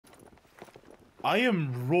I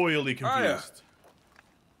am royally confused.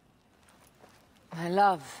 My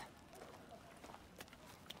love.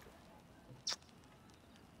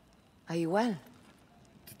 Are you well?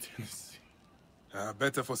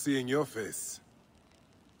 Better for seeing your face.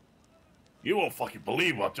 You won't fucking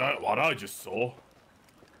believe what I just saw.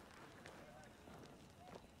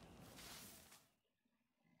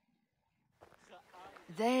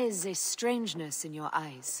 There's a strangeness in your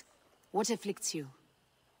eyes. What afflicts you?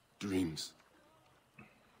 Dreams.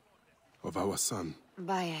 Of our son.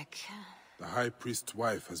 Bayek. The High Priest's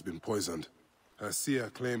wife has been poisoned. Her seer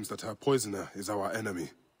claims that her poisoner is our enemy.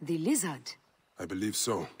 The lizard? I believe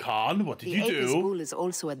so. Khan, what did you do? The Apis bull is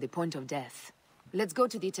also at the point of death. Let's go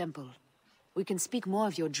to the temple. We can speak more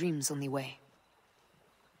of your dreams on the way.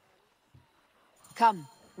 Come,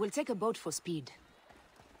 we'll take a boat for speed.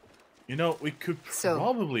 You know, we could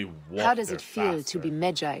probably walk. How does it feel faster. to be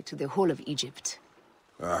Magi to the whole of Egypt?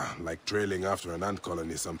 Like trailing after an ant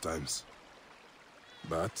colony sometimes.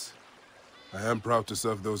 But I am proud to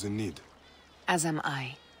serve those in need. As am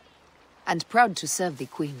I. And proud to serve the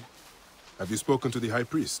Queen. Have you spoken to the High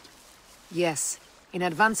Priest? Yes, in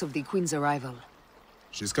advance of the Queen's arrival.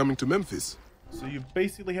 She's coming to Memphis. So you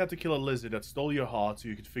basically had to kill a lizard that stole your heart so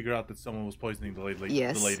you could figure out that someone was poisoning the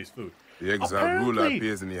lady's food. The exiled ruler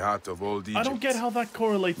appears in the heart of old Egypt. I don't get how that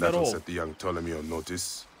correlates at all. That'll set the young Ptolemy on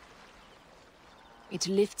notice. It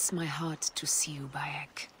lifts my heart to see you,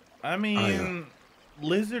 Bayek. I mean,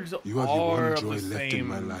 lizards you are the one joy left in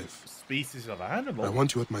my life. Species of animal. I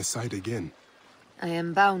want you at my side again. I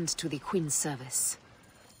am bound to the Queen's service.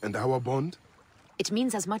 And our bond? It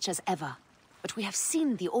means as much as ever. But we have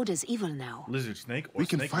seen the Order's evil now. Lizard snake or we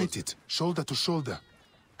can fight it, shoulder to shoulder.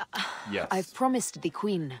 Yes. I've promised the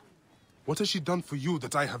Queen. What has she done for you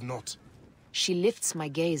that I have not? She lifts my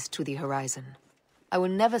gaze to the horizon. I will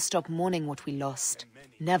never stop mourning what we lost.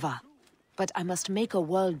 Never. But I must make a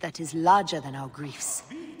world that is larger than our griefs.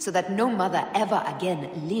 So that no mother ever again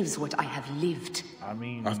lives what I have lived. I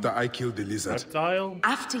mean... After I kill the lizard. Reptile?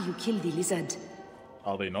 After you kill the lizard...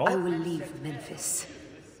 Are they not? I will leave Memphis.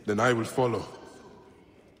 Then I will follow.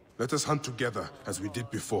 Let us hunt together, as we did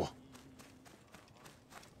before.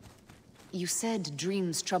 You said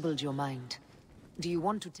dreams troubled your mind. Do you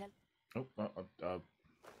want to tell...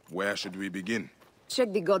 Where should we begin?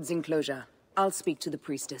 Check the god's enclosure. I'll speak to the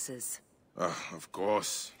priestesses. Of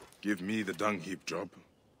course. Give me the dung heap job.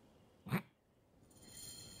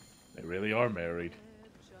 They really are married.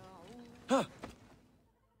 Huh.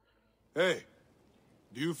 Hey,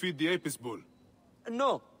 do you feed the Apis bull?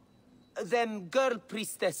 No. Them girl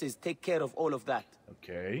priestesses take care of all of that.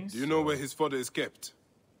 Okay. Do you know where his fodder is kept?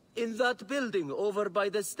 In that building over by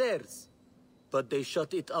the stairs. But they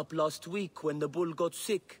shut it up last week when the bull got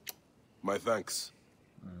sick. My thanks.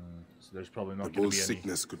 So there's probably not going the to be bull's any...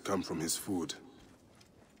 sickness could come from his food.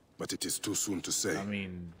 But it is too soon to say. I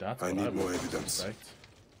mean, that's I need more evidence.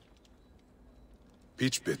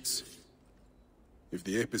 Peach pits. If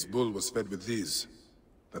the Apis bull was fed with these,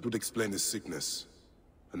 that would explain his sickness.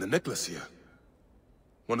 And the necklace here.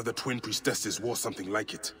 One of the twin priestesses wore something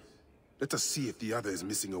like it. Let us see if the other is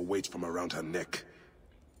missing a weight from around her neck.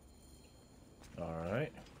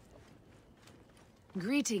 Alright.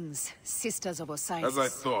 Greetings, sisters of Osiris. As I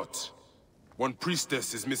thought. One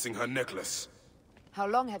priestess is missing her necklace. How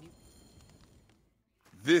long have you...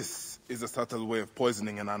 This is a subtle way of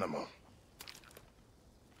poisoning an animal.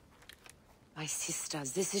 My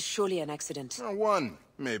sisters, this is surely an accident. One,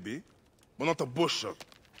 maybe. But not a bushel.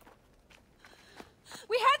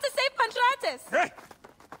 We had to save Pantrates! Hey!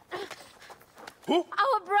 Who?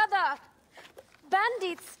 Our brother!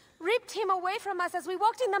 Bandits ripped him away from us as we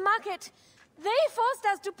walked in the market. They forced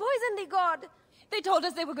us to poison the god. They told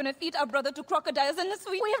us they were going to feed our brother to crocodiles in the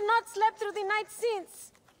sweet. We have not slept through the night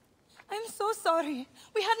since. I'm so sorry.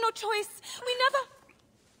 We had no choice. We never...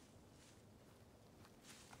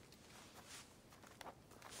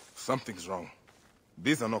 Something's wrong.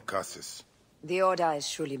 These are not curses. The Order is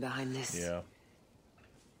surely behind this. Yeah.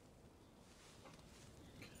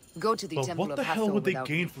 Go to the But temple what the of hell Hathor would they without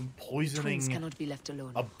gain me. from poisoning Twins cannot be left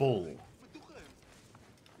alone. a bull?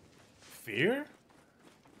 Fear?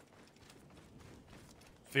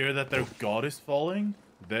 Fear that their god is falling?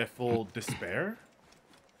 Therefore despair?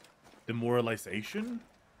 Demoralization?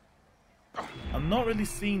 I'm not really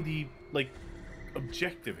seeing the, like,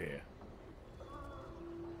 objective here.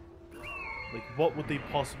 Like, what would they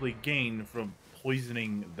possibly gain from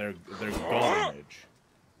poisoning their god image?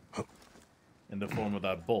 In the form of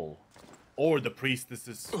that bull. Or the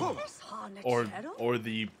priestesses. Or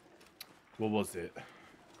the... What was it?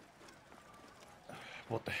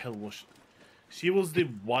 What the hell was she? She was the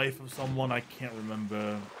wife of someone, I can't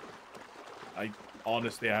remember. I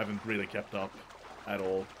honestly haven't really kept up at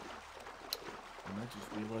all. And I just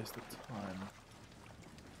realized the time.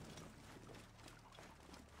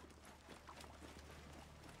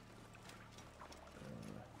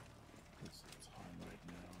 What's the time right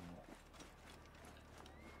now?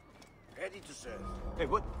 Ready to serve. Hey,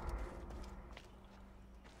 what?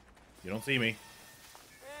 You don't see me.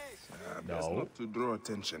 Best No. not to draw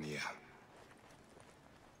attention here.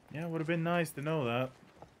 Yeah, it would have been nice to know that.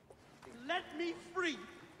 Let me free!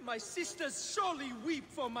 My sisters surely weep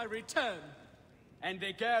for my return. And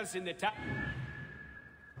the girls in the town.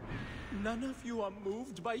 None of you are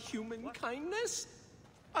moved by human kindness?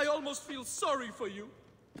 I almost feel sorry for you.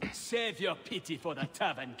 Save your pity for the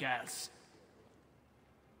tavern girls.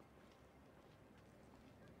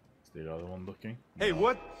 Is the other one looking? Hey,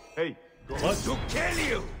 what? Hey, What? to kill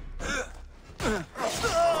you!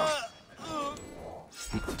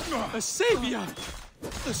 A savior!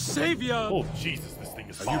 A savior! Oh, Jesus, this thing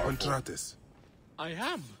is Are you powerful. Pantrates? I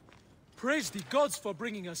am. Praise the gods for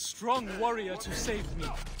bringing a strong warrior to save me.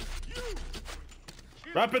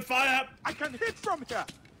 Rapid fire! I can hit from here!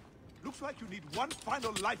 Looks like you need one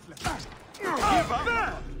final life left. Give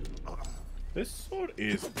up! This sword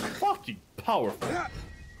is fucking powerful.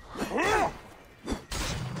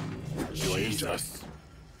 You are injured. Jesus.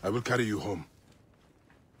 I will carry you home.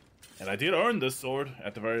 And I did earn this sword,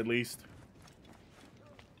 at the very least.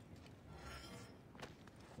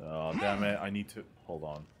 Oh, damn it. I need to... Hold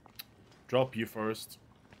on. Drop you first.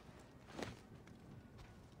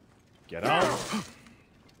 Get out.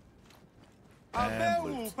 And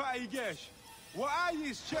loot. Paigesh!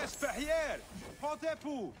 وعايش شاس بحيار!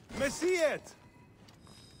 حطبو! مسيت!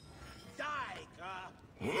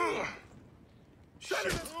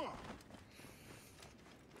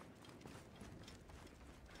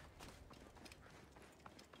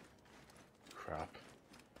 Crap.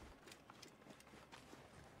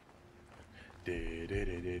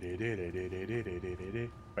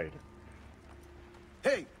 Wait.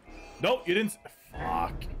 Hey! No, you didn't.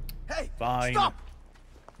 Fuck. Hey! Fine. Stop!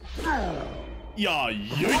 Yeah,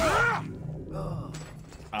 yeah.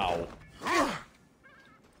 Ow.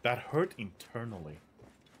 That hurt internally.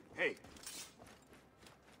 Hey!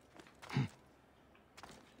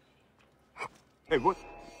 Hey, what?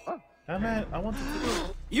 Damn it, I wanted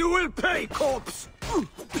to... You will pay, corpse!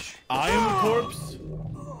 I am a corpse?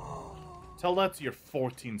 Tell that to your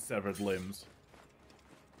 14 severed limbs.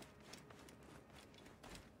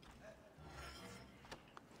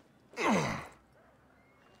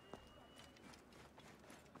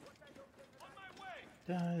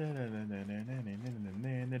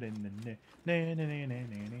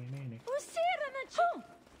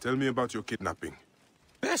 Tell me about your kidnapping.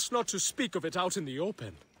 Best not to speak of it out in the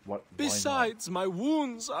open. What? Besides, my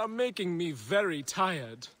wounds are making me very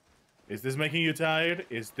tired. Is this making you tired?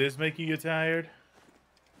 Is this making you tired?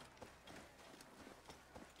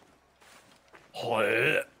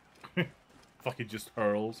 Fucking just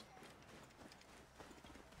hurls.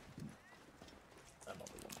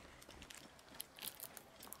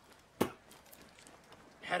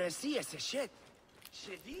 Heresy is a shit.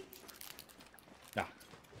 Shitty? Nah.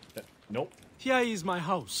 Nope. Here is my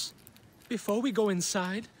house. Before we go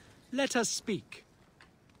inside, let us speak.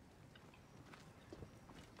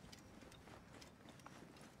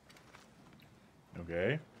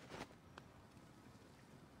 Okay.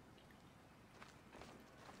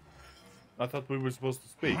 I thought we were supposed to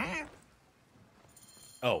speak.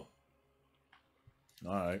 Oh.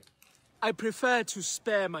 Alright. I prefer to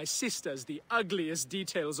spare my sisters the ugliest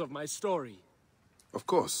details of my story. Of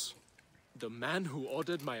course. The man who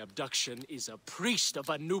ordered my abduction is a priest of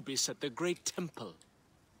Anubis at the Great Temple.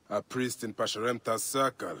 A priest in Pasharemta's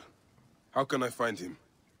circle. How can I find him?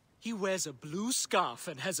 He wears a blue scarf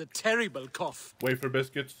and has a terrible cough. Wafer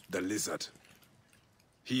biscuits. The lizard.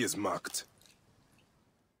 He is marked.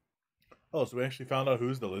 Oh, so we actually found out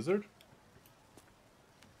who's the lizard?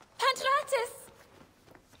 Pantratis!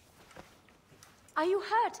 Are you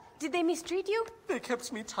hurt? Did they mistreat you? They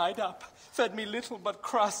kept me tied up, fed me little but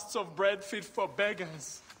crusts of bread fit for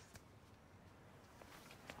beggars.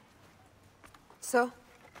 So?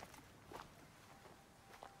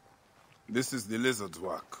 This is the lizard's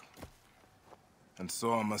work. And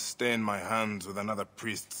so I must stain my hands with another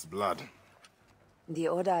priest's blood. The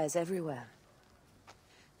Order is everywhere.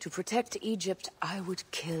 To protect Egypt, I would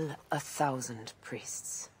kill 1,000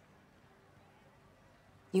 priests.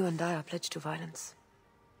 You and I are pledged to violence.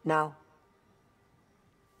 Now.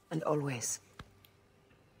 And always.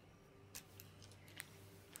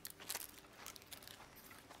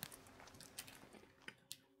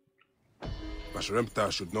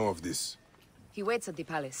 Pasharemta should know of this. He waits at the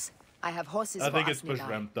palace. I have horses I for think it's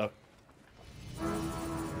Asmodai. Pushramta.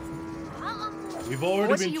 We've already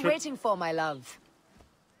What been are you waiting for, my love?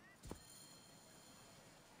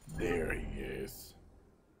 There he is.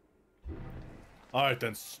 Alright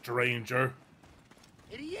then, stranger.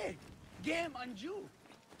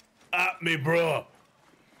 At me, bruh.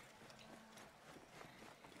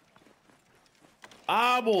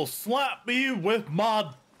 I will slap you with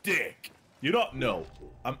my dick. You don't know.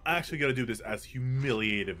 I'm actually gonna do this as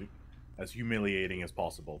humiliating as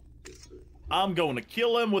possible. I'm going to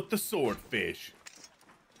kill him with the swordfish.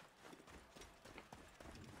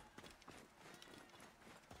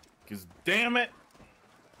 Cause damn it.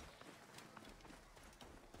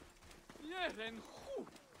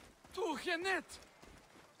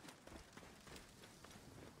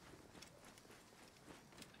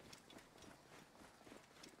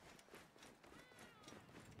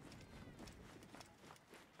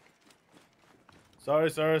 Sorry,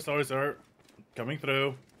 sir. Coming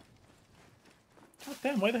through. God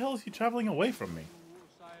damn, why the hell is he traveling away from me?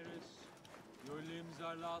 Osiris, your limbs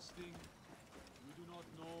are lasting. You do not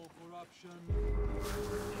know corruption.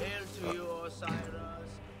 Hail to you,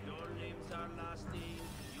 Osiris. Your limbs are lasting.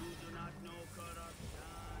 You do not know corruption.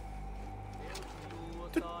 Hail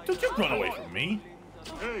to you, Osiris. Don't you run away from me.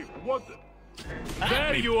 Hey, what the?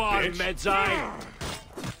 There you are, bitch. Medzai!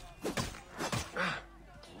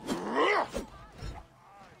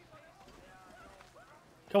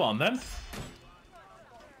 Come on then.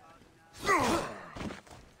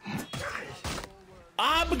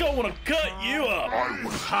 I'm going to cut you up. I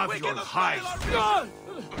will have your hide.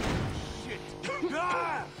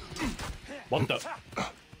 What the?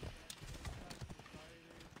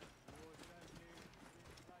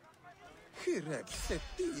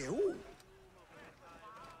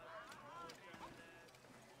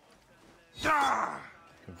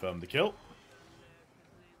 Confirm the kill.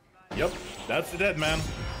 Yep, that's the dead man.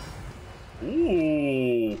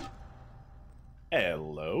 Ooh.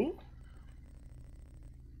 Hello.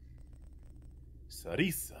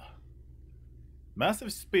 Sarisa.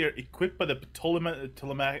 Massive spear equipped by the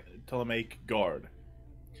Ptolemaic Guard.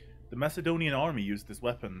 The Macedonian army used this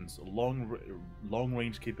weapon's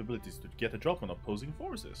long-range capabilities to get a drop on opposing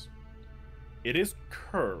forces. It is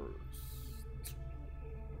cursed.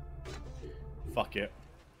 Fuck it.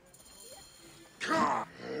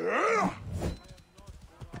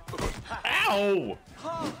 Ow!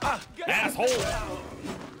 Asshole!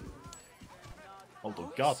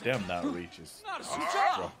 Although goddamn that reach is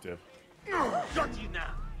destructive. Got you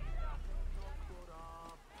now.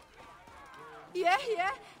 Yeah,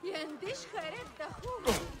 and this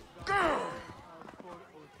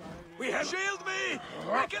We have shield me!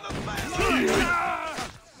 I cannot fail!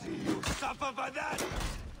 See you suffer for that!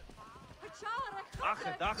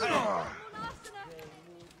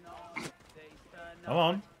 Come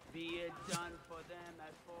on. Be it done for them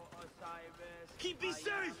as for Osiris. Keep me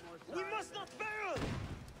safe! We must not fail!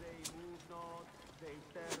 They move not, they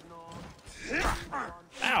stir not.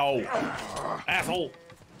 Ow! Asshole!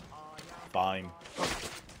 Fine.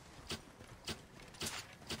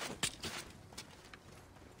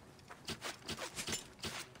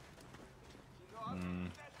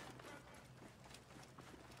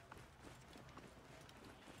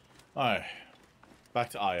 Alright. Back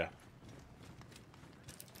to Aya.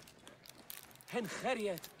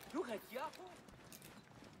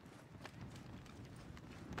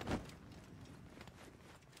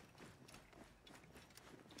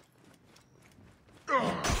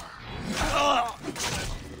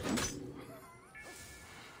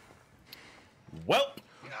 Well,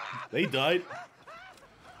 they died.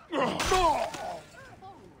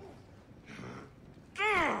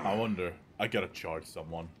 I wonder. I gotta charge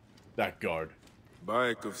someone. That guard.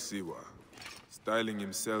 Bayek of Siwa, styling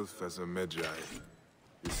himself as a Medjay.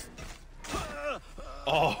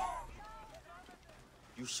 Oh,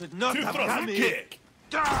 You should not two have thrust come here! kick.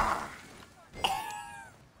 Okay,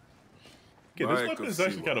 this Bayek weapon of is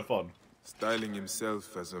actually Siwa, kind of fun. styling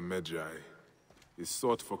himself as a Medjay, is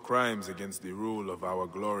sought for crimes against the rule of our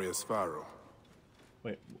glorious pharaoh.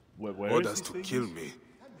 Wait, where is Orders he to saying kill this? me.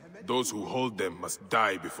 Those who hold them must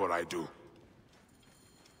die before I do.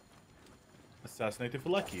 Assassinated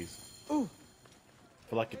Phylakes.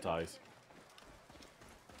 Phylaketize.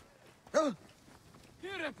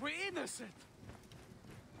 Europe, we're innocent!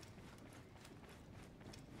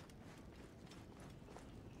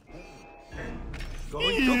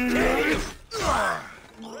 Going to kill you!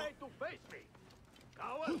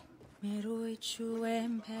 Merui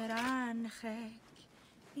chuem peranchek,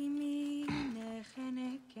 imi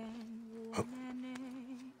necheneken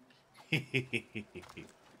wunenek.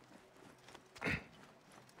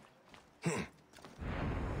 Yeah.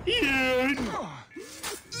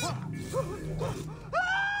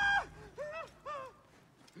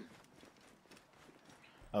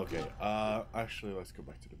 Okay, actually, let's go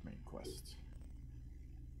back to the main quest.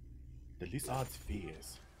 The lizard's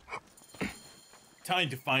fears. Time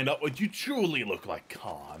to find out what you truly look like,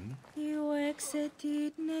 Khan.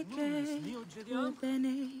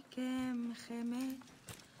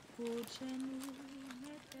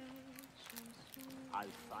 I'll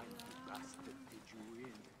find the bastard did you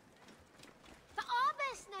in.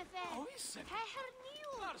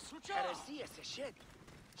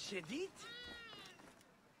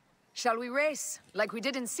 Shall we race, like we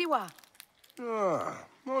did in Siwa?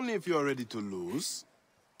 Only if you're ready to lose.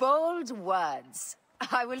 Bold words.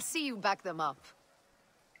 I will see you back them up.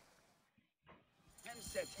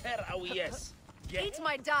 Eat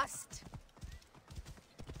my dust.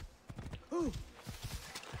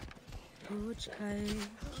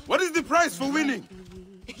 What is the price for winning?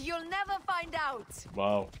 You'll never find out.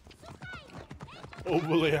 Wow.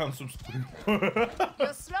 Overly handsome.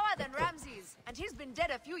 You're slower than Ramses, and he's been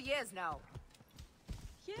dead a few years now.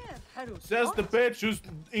 Says the bitch who's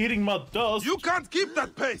eating my dust. You can't keep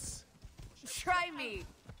that pace. Try me.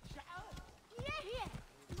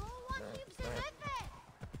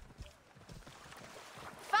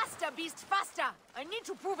 Faster, beast, faster! I need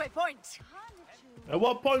to prove a point. At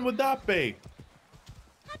what point would that be?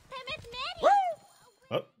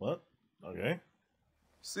 What? Okay.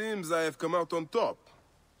 Seems I have come out on top.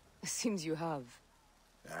 Seems you have.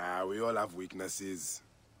 We all have weaknesses.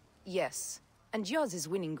 Yes, and yours is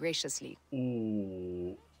winning graciously.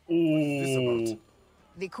 Ooh. What's this about?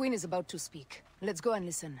 The queen is about to speak. Let's go and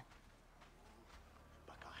listen.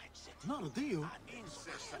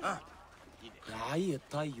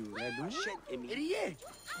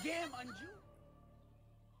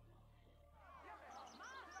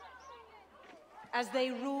 As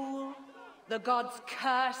they rule, the gods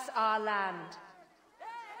curse our land,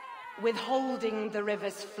 withholding the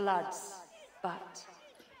river's floods. But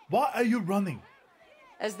Why are you running?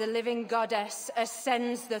 as the living goddess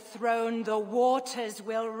ascends the throne, the waters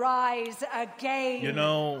will rise again. You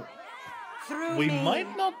know, Through we me,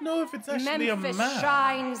 might not know if it's actually Memphis a man.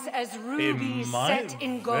 shines as It rubies might set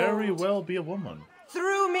in gold. very well be a woman.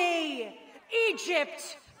 Through me,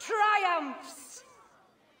 Egypt triumphs.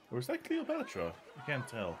 Or is that Cleopatra? I can't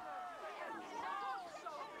tell.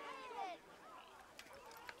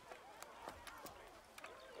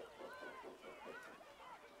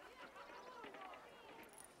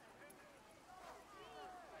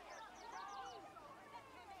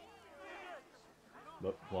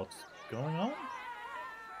 But what's going on?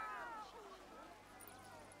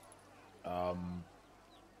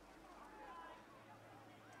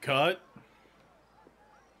 Cut.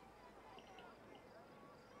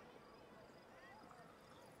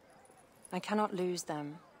 I cannot lose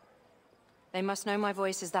them. They must know my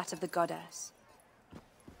voice is that of the goddess.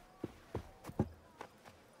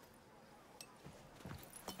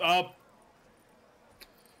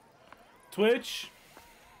 Twitch.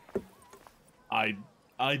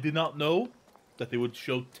 I did not know that they would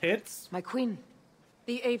show tits. My queen,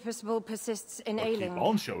 The Apis bull persists in But keep ailing.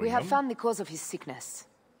 on showing we have them. found the cause of his sickness.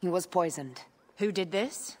 He was poisoned. Who did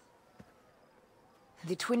this?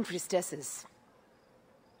 The twin priestesses.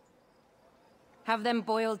 Have them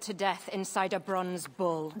boiled to death inside a bronze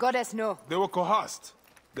bull. Goddess, no. They were coerced.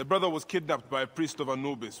 Their brother was kidnapped by a priest of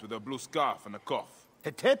Anubis with a blue scarf and a cough.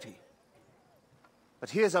 Hetepi? But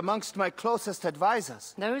he is amongst my closest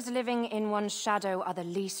advisors. Those living in one's shadow are the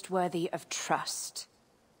least worthy of trust.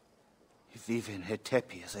 If even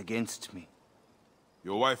Hetepi is against me.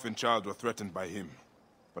 Your wife and child were threatened by him,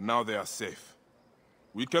 but now they are safe.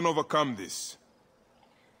 We can overcome this.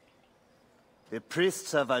 The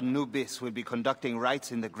priests of Anubis will be conducting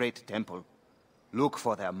rites in the Great Temple. Look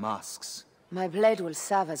for their masks. My blade will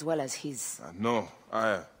serve as well as his. No,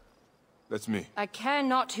 that's me. I care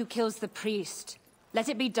not who kills the priest. Let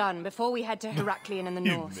it be done before we head to Heraklion in the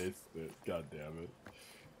You north. missed it. God damn it.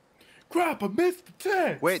 Crap, I missed the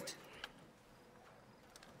text! Wait.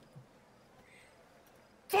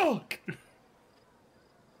 Fuck!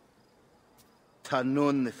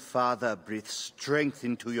 Tanun the Father breathes strength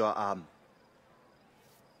into your arm.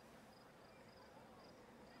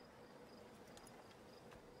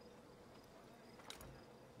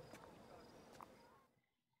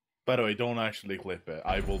 By the way, don't actually clip it.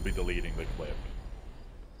 I will be deleting the clip.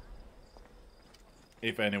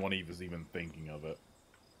 If anyone is even thinking of it.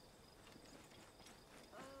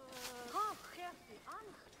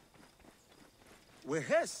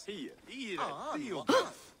 وهس هي هي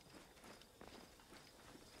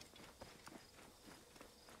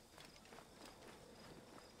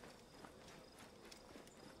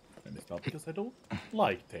not because I don't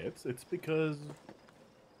like tits, it's because,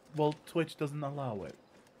 well, Twitch doesn't allow it.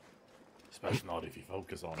 Especially not if you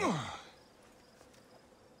focus on it.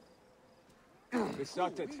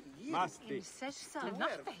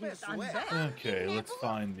 Okay, let's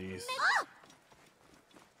find these.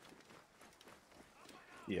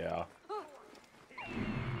 Yeah.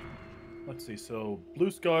 Let's see, so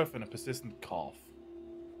blue scarf and a persistent cough.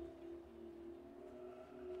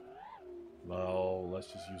 Well, let's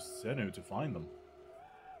just use Senu to find them.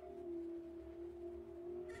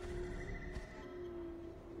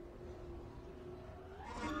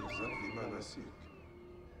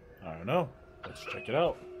 I don't know. Let's check it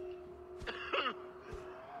out.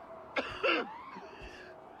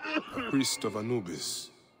 A priest of Anubis.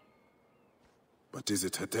 But is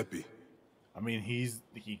it Hatepi? I mean, he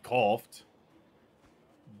coughed.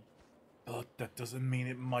 But that doesn't mean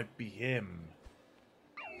it might be him.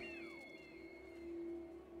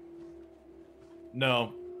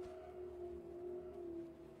 No.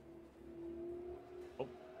 Oh.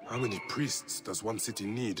 How many priests does one city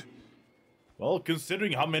need? Well,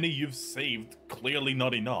 considering how many you've saved, clearly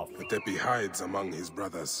not enough. Hatepi hides among his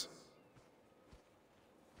brothers.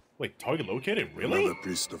 Wait, target located? Really? Another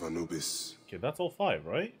priest of Anubis. Okay, that's all 5,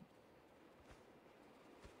 right?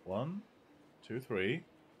 1, 2, 3.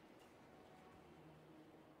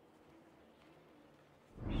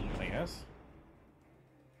 I guess.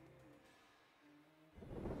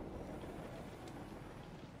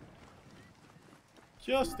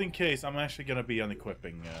 Just in case, I'm actually gonna be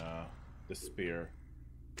unequipping the spear.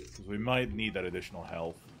 Because we might need that additional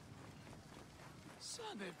health.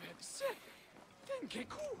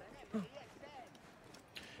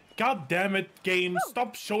 God damn it, game,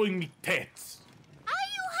 stop showing me tits!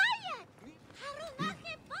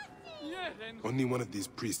 Only one of these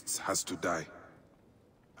priests has to die.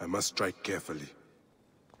 I must strike carefully.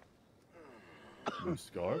 Blue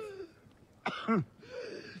scarf.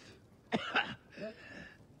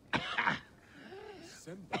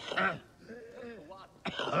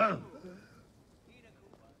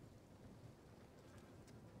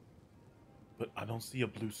 But I don't see a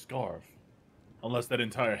blue scarf. Unless that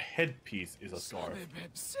entire headpiece is a scarf.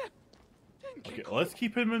 Okay, let's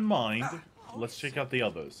keep him in mind. Let's check out the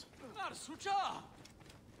others.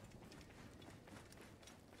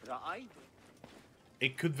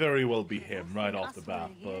 It could very well be him right off the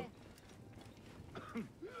bat, but...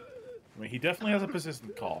 I mean, he definitely has a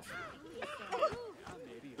persistent cough.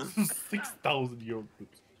 6,000 euro.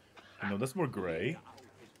 No, that's more gray.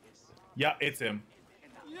 Yeah, it's him.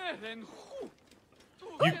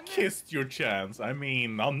 You kissed your chance. I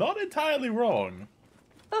mean, I'm not entirely wrong.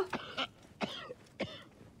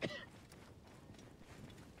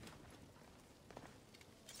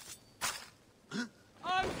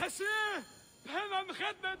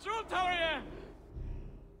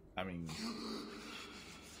 I mean,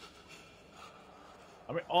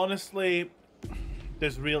 honestly,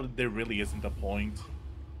 there really isn't a point.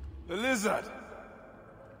 The lizard!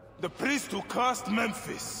 The priest who cursed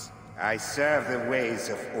Memphis! I serve the ways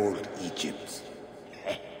of old Egypt.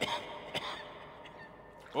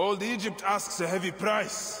 Old Egypt asks a heavy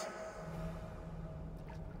price.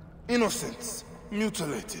 Innocents,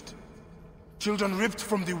 mutilated. Children ripped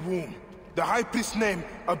from the womb. The high priest's name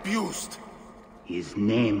abused. His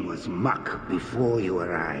name was Muck before you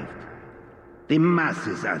arrived. The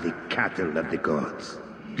masses are the cattle of the gods,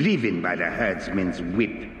 driven by the herdsman's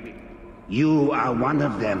whip. You are one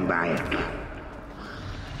of them, Bayek.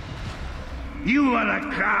 You are a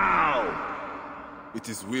cow! It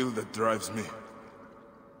is will that drives me.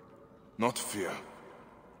 Not fear.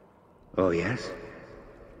 Oh, yes?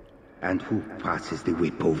 And who passes the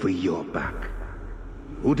whip over your back?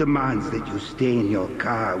 Who demands that you stay in your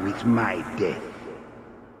car with my death?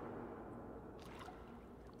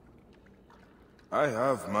 I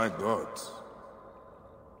have my gods.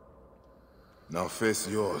 Now face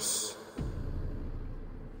yours.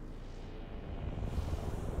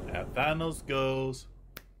 There Thanos goes.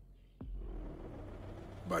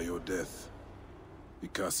 By your death, the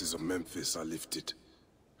curses of Memphis are lifted.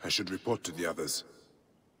 I should report to the others.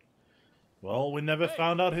 Well, we never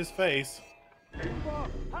found out his face.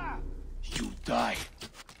 You die.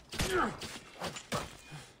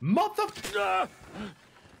 Mother...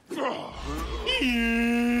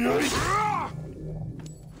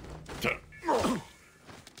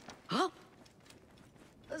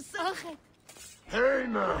 Hey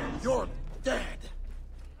man, you're dead.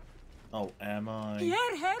 Oh, am I?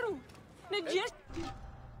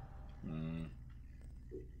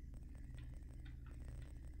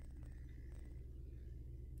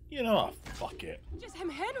 You know what? Fuck it.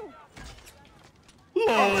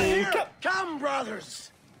 Over here! Come,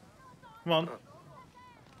 brothers! Come on.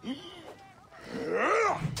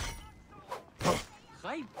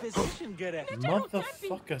 High position, get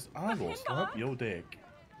Motherfuckers, I will slap your dick.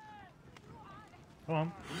 Come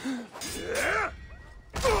on.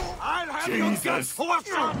 I'll have Jesus. your guts for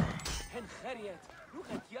some!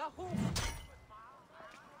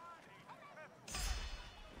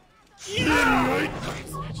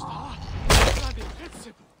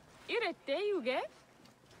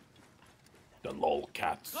 The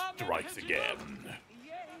lolcat strikes again.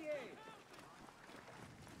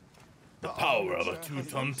 The power of a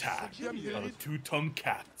two-ton cat. Of a two-ton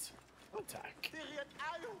cat. Attack.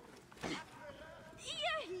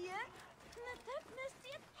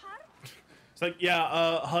 It's like,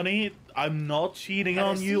 yeah, honey, I'm not cheating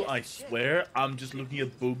on you, I swear. I'm just looking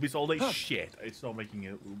at boobies all day. Shit, it's not making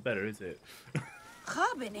it better, is it?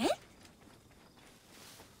 Can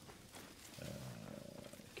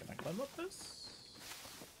I climb up this?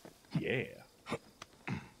 Yeah.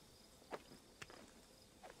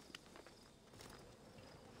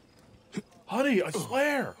 Honey, I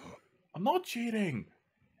swear! I'm not cheating!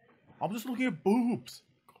 I'm just looking at boobs!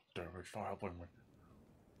 God damn it, stop helping me.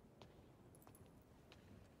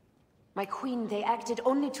 My queen, they acted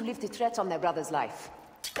only to lift the threat on their brother's life.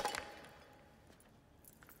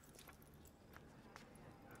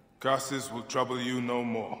 Curses will trouble you no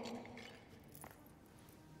more.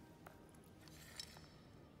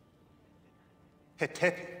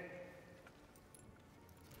 Hetepi.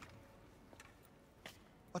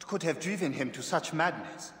 What could have driven him to such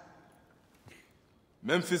madness?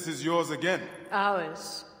 Memphis is yours again.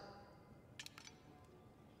 Ours.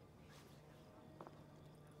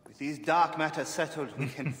 With these dark matters settled, we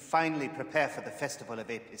can finally prepare for the festival of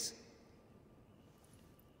Apis.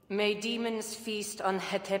 May demons feast on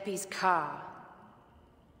Hetepi's car.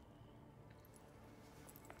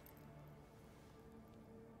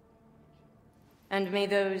 And may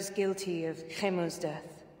those guilty of Chemo's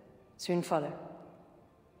death soon follow.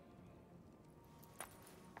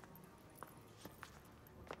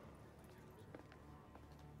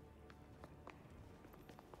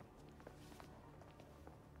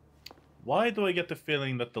 Why do I get the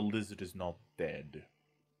feeling that the lizard is not dead?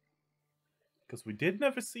 Because we did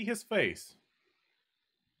never see his face.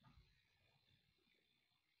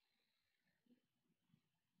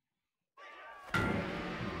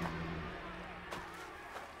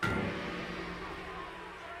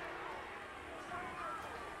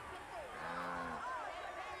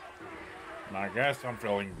 I guess I'm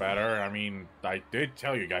feeling better. I mean, I did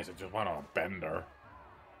tell you guys I just went on a bender.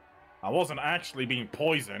 I wasn't actually being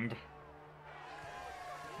poisoned.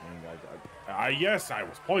 I mean, yes, I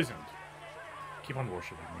was poisoned. Keep on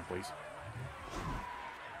worshiping me, please.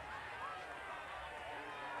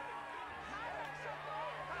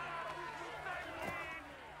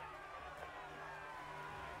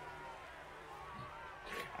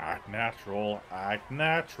 Act natural, act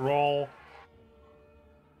natural.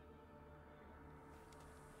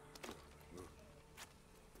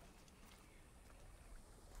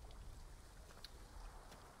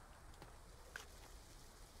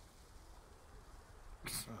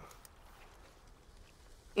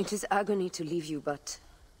 It is agony to leave you, but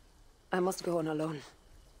I must go on alone.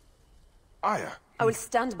 Aya. I will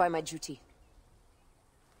stand by my duty.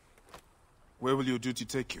 Where will your duty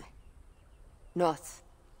take you? North,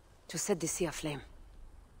 to set the sea aflame.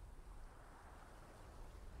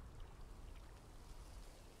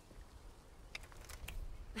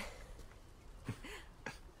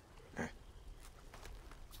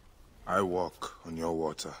 I walk on your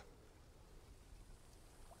water.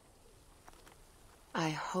 I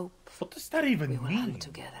hope. What does that even we will mean? hunt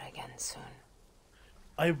together again soon.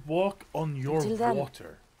 I walk on your Until then,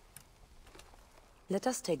 water. Let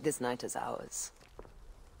us take this night as ours.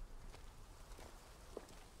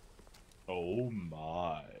 Oh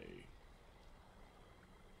my.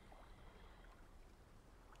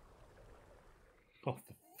 Oh,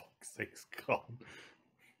 for fuck's sake, God.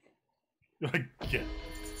 Again.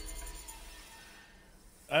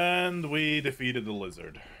 And we defeated the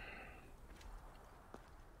lizard.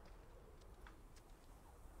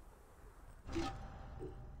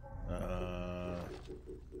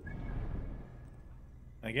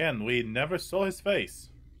 Again, we never saw his face.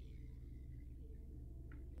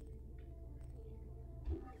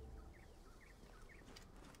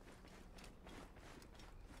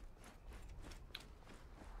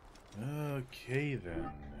 Okay then.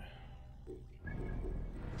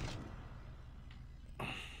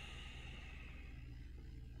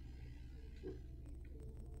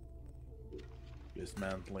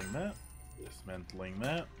 Dismantling that. Dismantling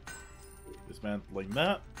that. Dismantling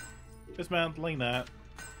that. Dismantling that.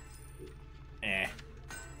 Eh.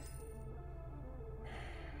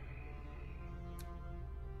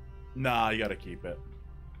 Nah, you gotta keep it.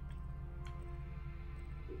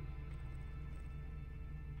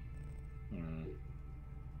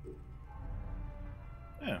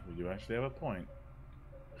 Yeah, we do actually have a point.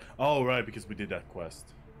 Oh, right, because we did that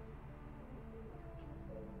quest.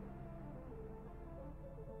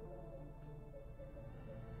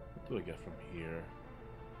 What do I get from here?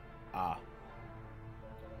 Ah.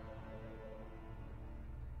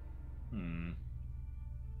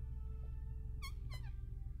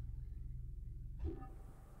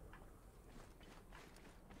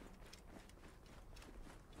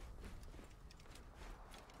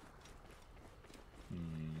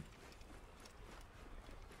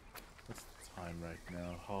 What's the time right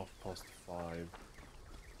now? 5:30.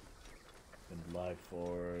 Been live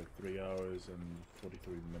for 3 hours and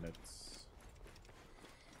 43 minutes.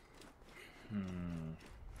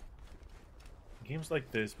 Games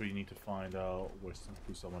like this where you need to find out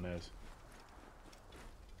who someone is.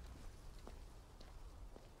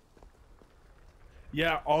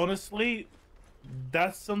 Yeah, honestly,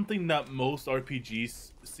 that's something that most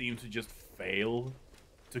RPGs seem to just fail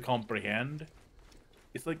to comprehend.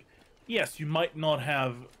 It's like, yes, you might not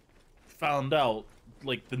have found out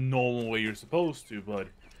like the normal way you're supposed to, but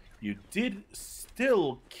you did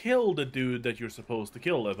still kill the dude that you're supposed to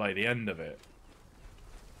kill by the end of it.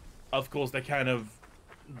 Of course, that kind of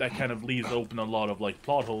leaves open a lot of like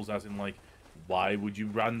plot holes, as in like, why would you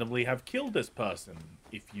randomly have killed this person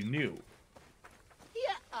if you knew?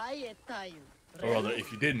 Or rather,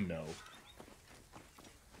 if you didn't know.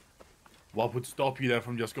 What would stop you then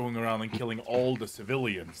from just going around and killing all the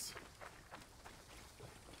civilians?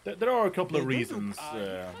 There are a couple of reasons,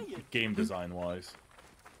 game design-wise.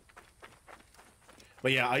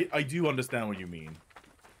 But yeah, I do understand what you mean.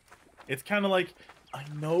 It's kind of like, I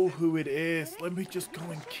know who it is, let me just go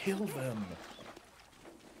and kill them.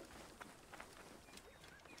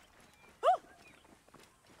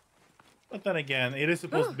 But then again, it is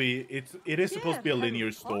supposed to be it is supposed to be a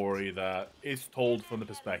linear story that is told from the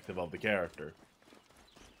perspective of the character.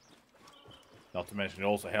 Not to mention, it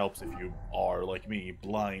also helps if you are, like me,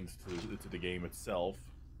 blind to the game itself.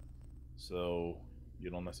 So you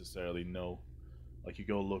don't necessarily know. Like, you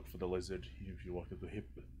go look for the lizard, you walk up to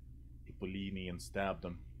Hippolini and stab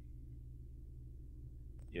them.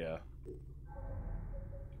 Yeah.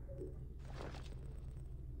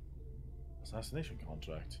 Assassination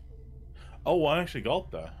contract. Oh, I actually got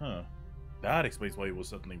that, huh? That explains why he was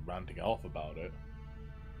suddenly ranting off about it.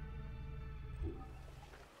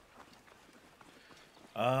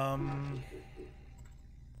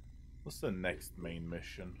 What's the next main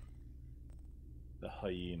mission? The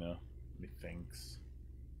hyena, methinks.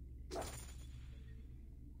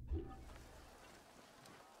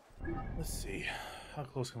 Let's see, how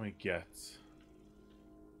close can we get?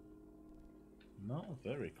 Not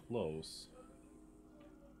very close.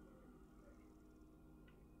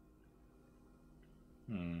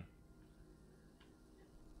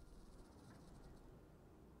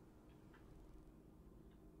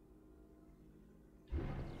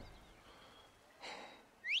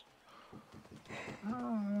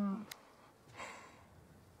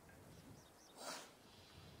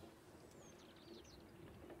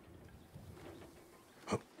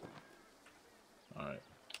 Alright.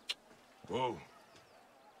 Whoa.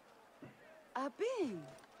 Abin.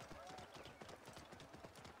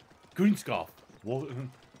 Greenscarf. What?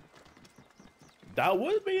 That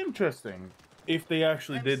would be interesting if they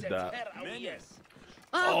actually did that.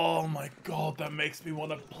 Oh my god, that makes me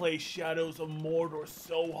want to play Shadows of Mordor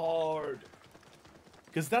so hard.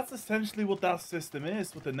 Because that's essentially what that system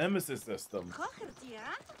is with the Nemesis system. Fuck.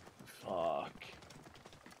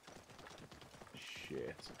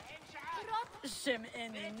 Shit.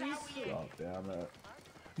 God damn it.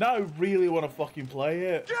 Now I really want to fucking play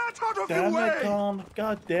it. Get out of Damn the way! it, Con.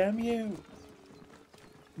 God damn you.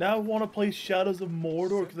 Now I want to play Shadows of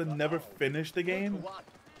Mordor because I never finished the game.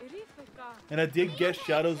 And I did get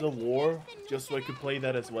Shadows of War just so I could play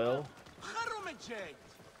that as well.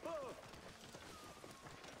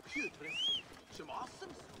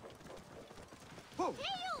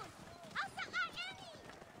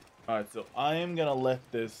 Alright, so I am gonna let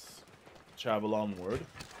this travel onward.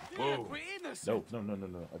 Whoa. No, no, no, no,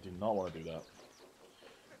 no. I do not want to do that.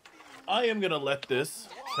 I am gonna let this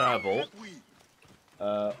travel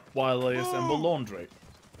while I assemble laundry.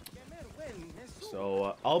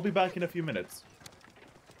 So I'll be back in a few minutes.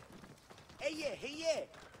 Hey, yeah, hey, yeah.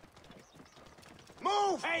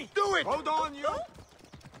 Move! Hey, do it! Hold on, you!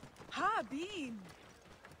 Ha, Bean.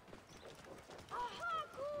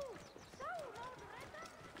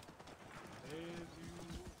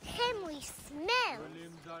 family smells.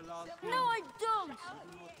 No, I don't.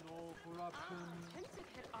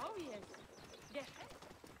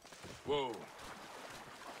 Whoa.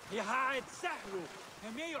 يا هاي تسهلوا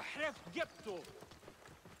همي يحرف جبته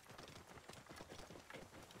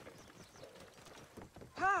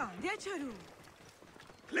ها يجهروا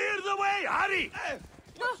Clear the way, hurry!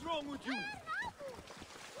 What's wrong with you?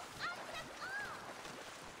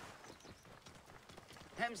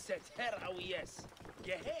 همسة هراويس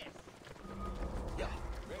جهاز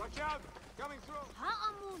Watch out! Coming through!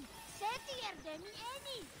 هأمون ساتي يردني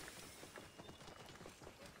أني.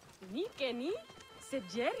 Nikeni?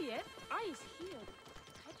 Sejeriet? Ice here.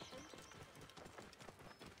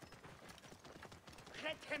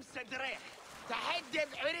 خد همسة دريح تحدد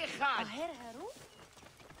عريخان هرهرو?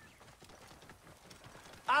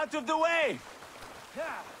 Out of the way!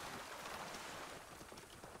 ها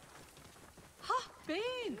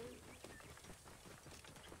بين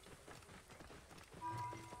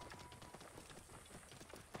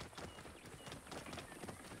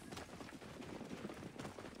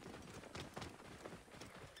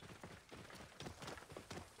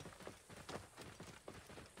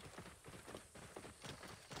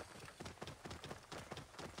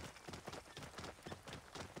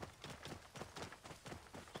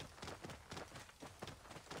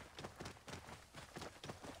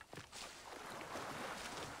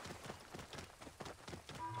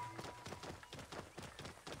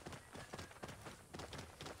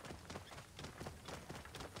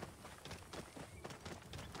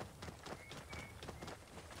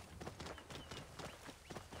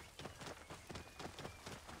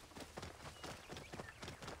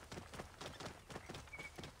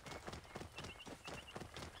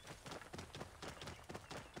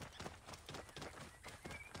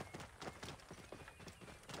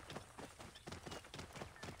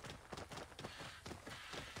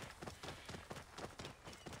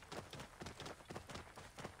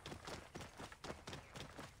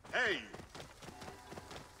Hey!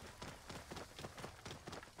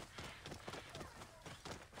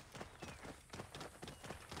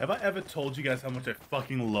 Have I ever told you guys how much I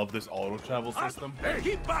fucking love this auto travel system? Hey,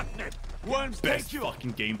 keep back, Ned! Worms, Best take you!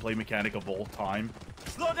 fucking gameplay mechanic of all time.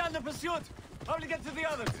 Slow down the pursuit! How to get to the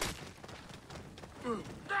others?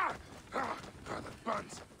 That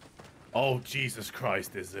buns. Oh, Jesus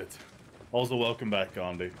Christ, is it? Also, welcome back,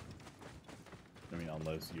 Gandhi. I mean,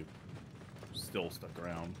 unless you still stuck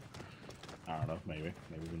around. I don't know, maybe.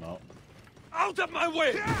 Maybe not. Out of my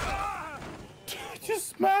way! Just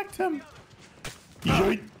smacked him!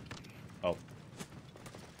 Yoink! Oh.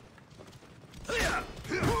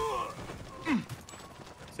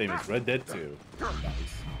 Same as Red Dead 2. Nice.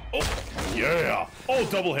 Oh, yeah! Oh,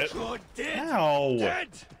 double hit! Good, dead! Ow! Dead!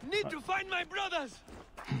 Need to find my brothers!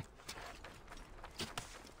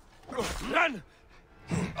 Run!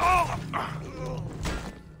 Oh!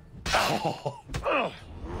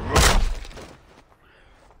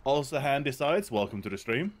 Also, Han decides, welcome to the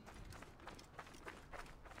stream.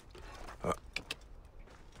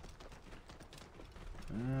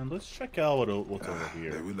 And let's check out what's over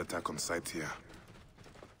here. They will attack on sight here.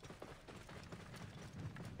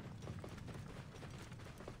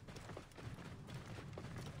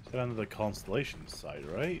 Is that under the Constellation side,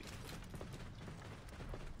 right?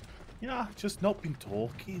 Yeah, just not been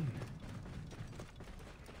talking.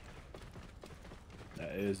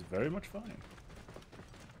 That is very much fine.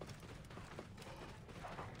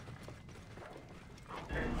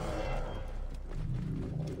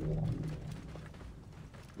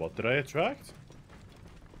 What did I attract?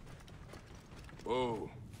 Whoa.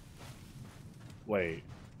 Wait.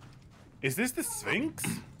 Is this the Sphinx?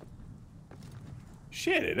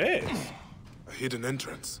 Shit, it is. A hidden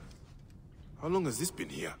entrance. How long has this been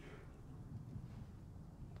here?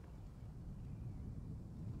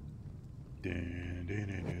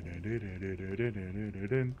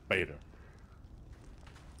 Beta.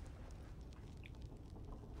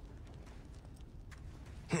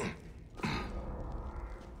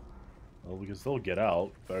 Well, we can still get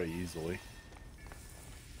out very easily.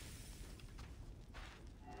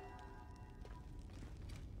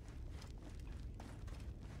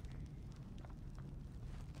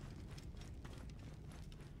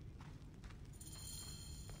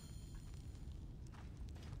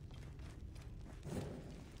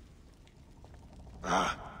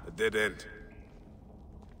 Ah, a dead end.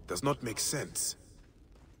 Does not make sense.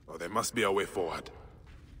 Oh, there must be a way forward.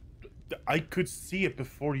 I could see it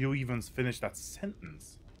before you even finished that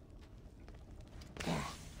sentence.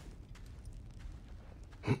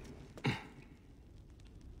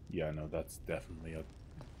 Yeah, no, that's definitely a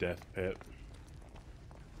death pit.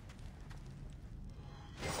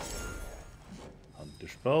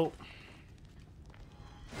 Dish boat.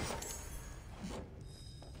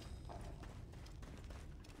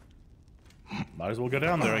 Might as well go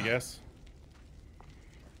down there, I guess.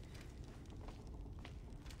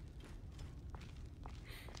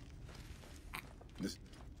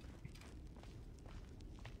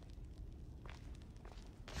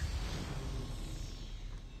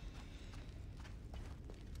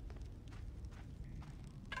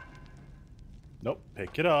 Nope,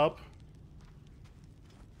 pick it up.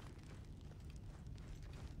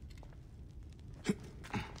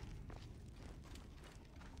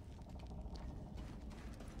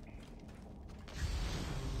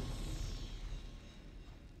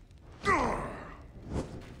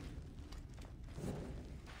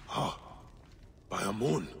 By a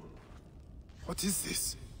moon. What is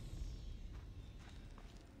this?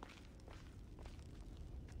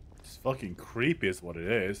 It's fucking creepy is what it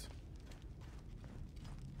is.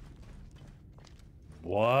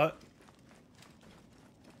 What?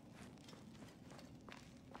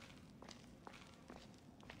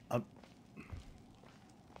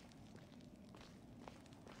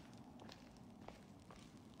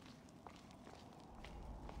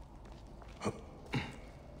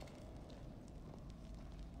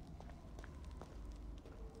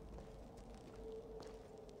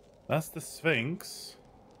 That's the Sphinx.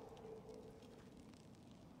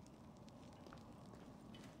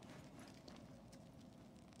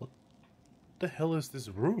 What the hell is this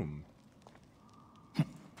room?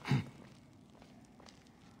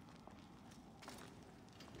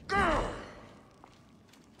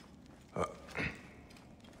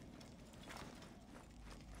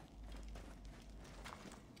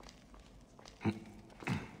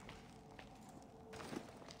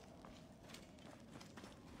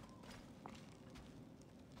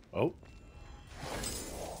 Oh.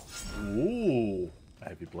 Ooh. A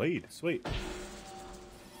heavy blade. Sweet.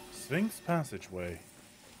 Sphinx passageway.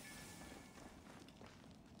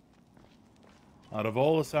 Out of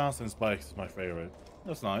all assassin spikes is my favorite.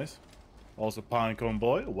 That's nice. Also, Pinecone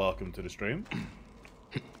Boy, welcome to the stream.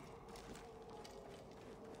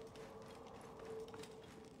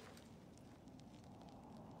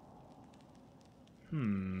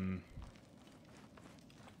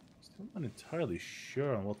 Still not entirely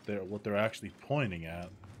sure on what they're actually pointing at.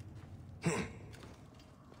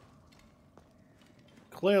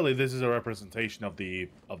 Clearly, this is a representation of the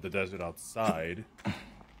desert outside.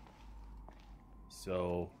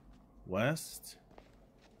 So, west,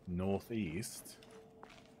 northeast.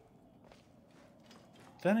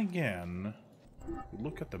 Then again,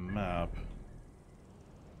 look at the map.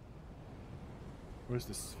 Where's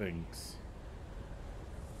the Sphinx?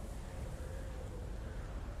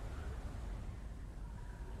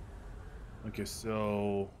 Okay,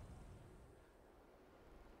 so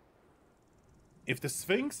if the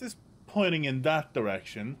Sphinx is pointing in that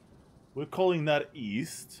direction, we're calling that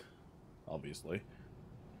east, obviously.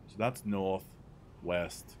 So that's north,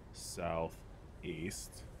 west, south,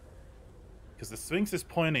 east. Because the Sphinx is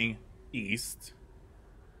pointing east.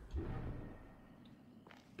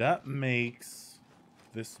 That makes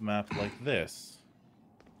this map like this.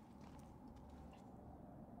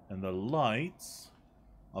 And the lights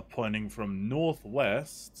are pointing from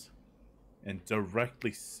northwest and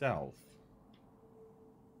directly south.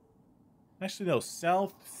 Actually, no,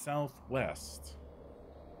 southwest.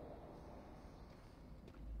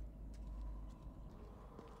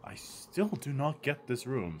 I still do not get this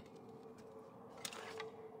room.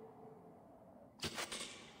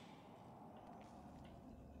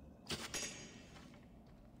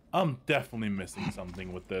 I'm definitely missing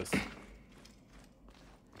something with this.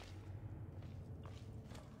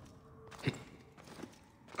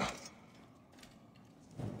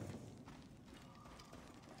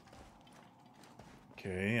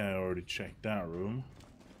 Okay, I already checked that room.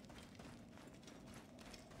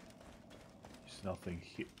 There's nothing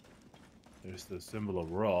here. There's the symbol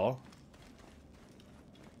of Ra.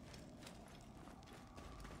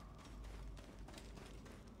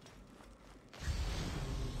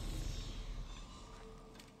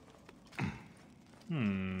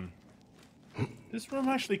 This room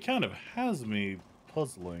actually kind of has me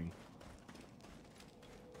puzzling.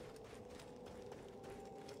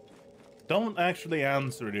 Don't actually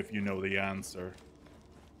answer it if you know the answer.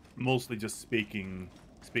 Mostly just speaking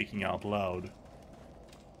out loud.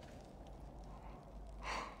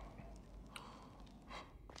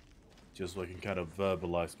 Just so I can kind of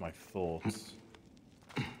verbalize my thoughts.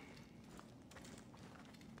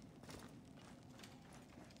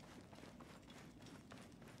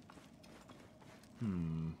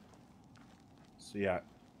 So yeah,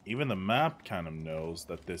 even the map kind of knows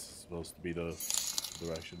that this is supposed to be the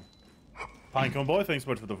direction. Pinecone Boy, thanks so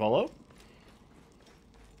much for the follow.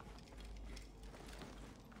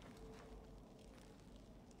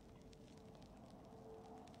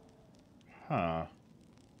 Huh.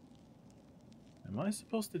 Am I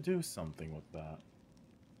supposed to do something with that?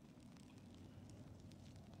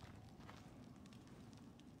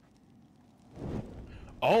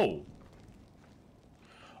 Oh!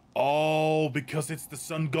 Oh, because it's the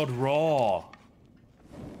sun god Ra.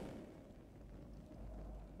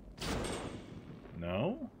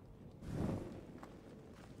 No?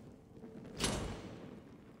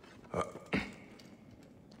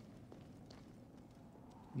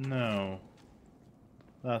 No.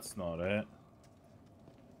 That's not it.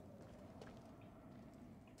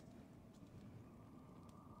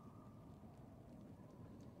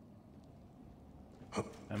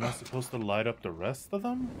 Am I supposed to light up the rest of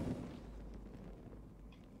them?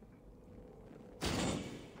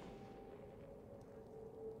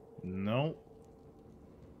 No.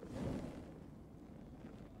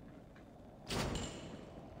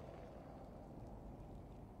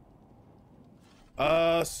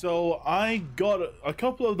 So I got a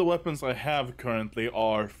couple of the weapons I have currently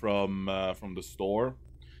are from the store.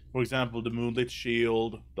 For example, the Moonlit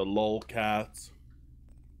Shield, the Lolcat,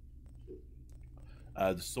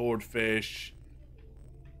 the Swordfish,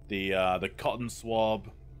 the Cotton Swab.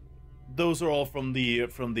 Those are all from the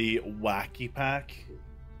Wacky Pack.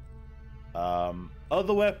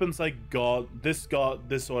 Other weapons I got this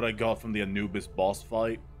sword I got from the Anubis boss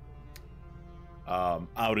fight.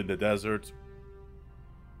 Out in the desert.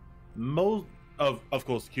 Most of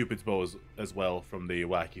course Cupid's bow as well from the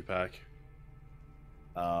Wacky Pack.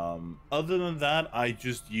 Other than that, I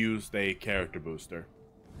just used a character booster.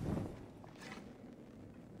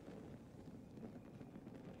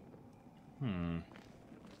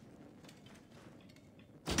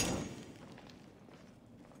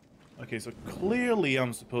 Okay, so clearly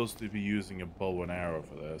I'm supposed to be using a bow and arrow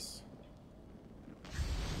for this.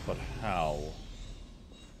 But how?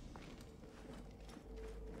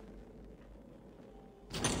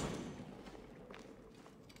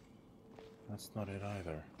 That's not it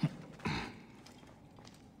either.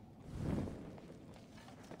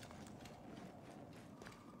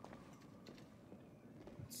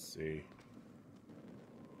 Let's see.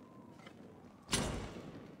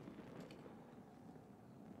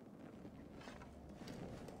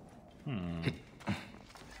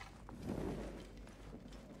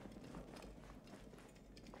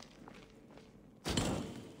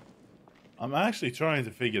 I'm actually trying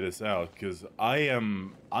to figure this out because I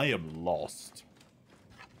am lost.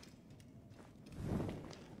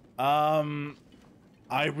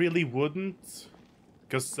 I really wouldn't,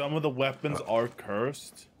 because some of the weapons are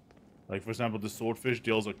cursed. Like for example, the Swordfish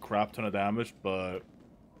deals a crap ton of damage, but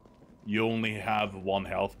you only have 1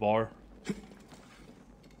 health bar.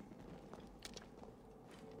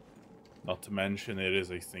 Not to mention it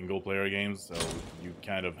is a single player game, so you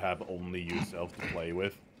kind of have only yourself to play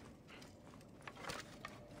with.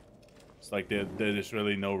 It's like there's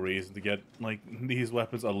really no reason to get like these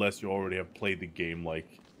weapons unless you already have played the game like,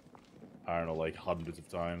 I don't know, like hundreds of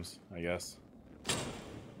times, I guess.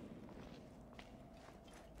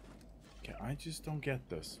 Okay, I just don't get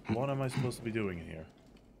this. What am I supposed to be doing in here?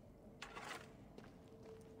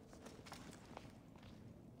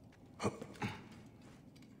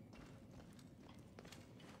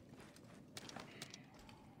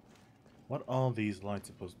 What are these lights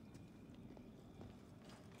supposed to...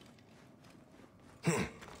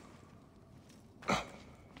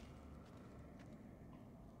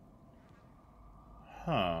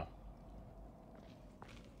 Huh.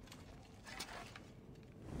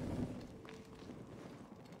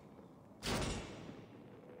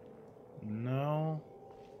 No.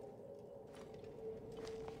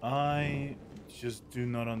 I just do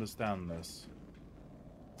not understand this.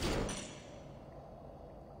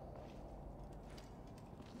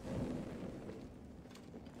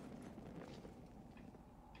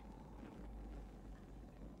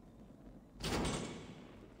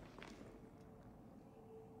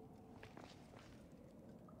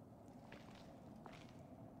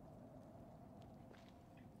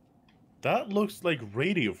 That looks like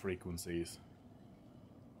radio frequencies.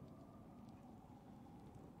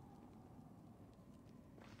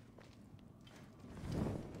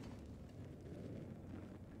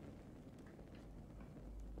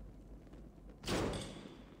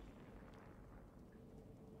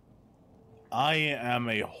 I am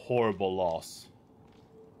a horrible loss.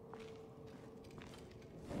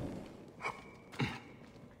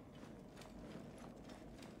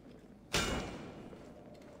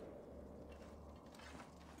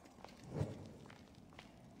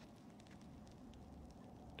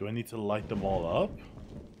 Do I need to light them all up?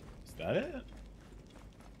 Is that it?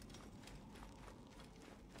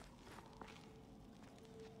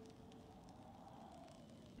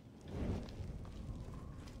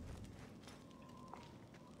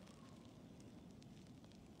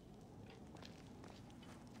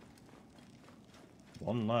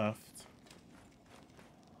 One left.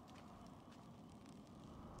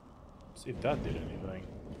 See if that did anything.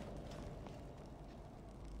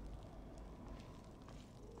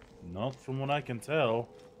 Not from what I can tell.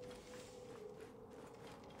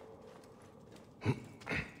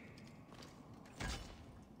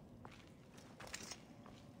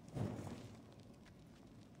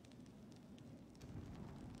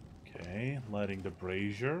 Okay, lighting the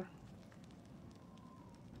brazier.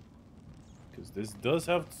 Because this does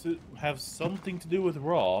have to have something to do with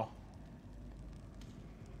Raw.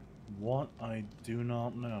 What I do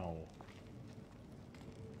not know.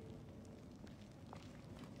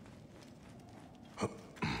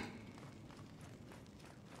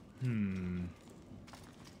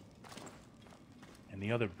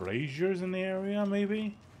 Any other braziers in the area,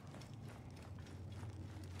 maybe?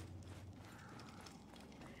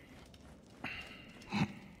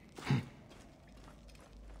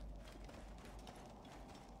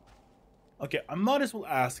 Okay, I might as well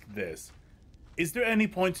ask this. Is there any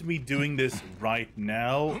point to me doing this right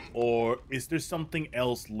now, or is there something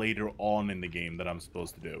else later on in the game that I'm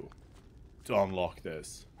supposed to do to unlock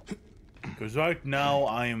this? Because right now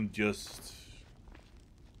I am just...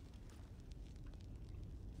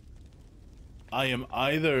 I am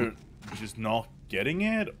either just not getting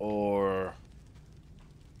it, or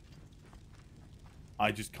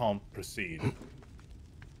I just can't proceed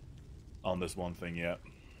on this one thing yet.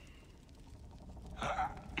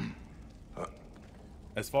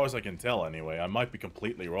 As far as I can tell, anyway. I might be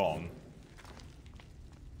completely wrong.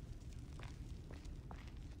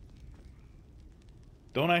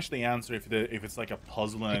 Don't actually answer if it's like a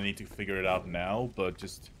puzzle and I need to figure it out now, but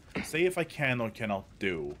just say if I can or cannot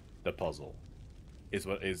do the puzzle. Is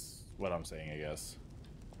what I'm saying, I guess.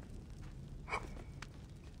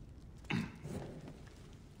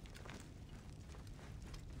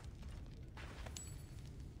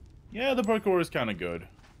 Yeah, the parkour is kind of good.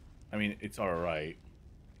 I mean, it's alright.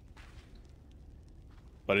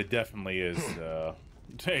 But it definitely is,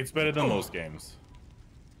 it's better than most games.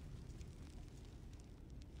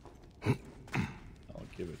 I'll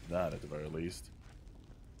give it that at the very least.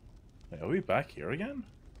 Wait, are we back here again?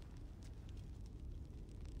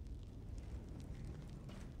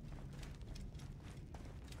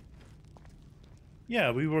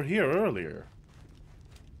 Yeah, we were here earlier.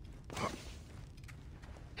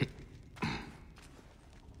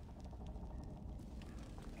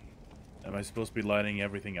 Am I supposed to be lighting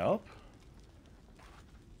everything up?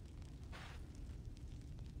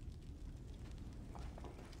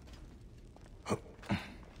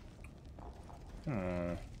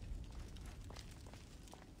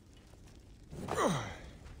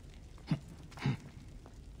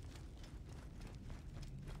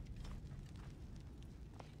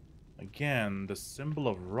 Again, the symbol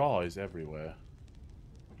of Ra is everywhere.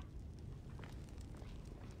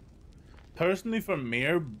 Personally for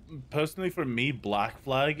me, Black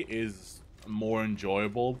Flag is more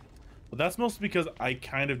enjoyable. But that's mostly because I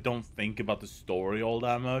kind of don't think about the story all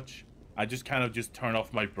that much. I just kind of just turn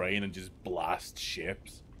off my brain and just blast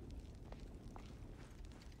ships.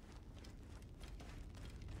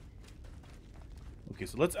 Okay,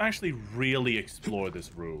 so let's actually really explore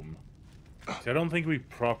this room. See, I don't think we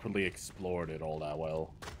properly explored it all that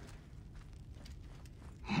well.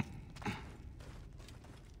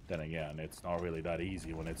 Then again, it's not really that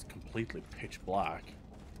easy when it's completely pitch black.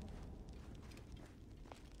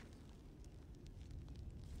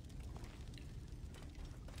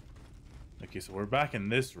 Okay, so we're back in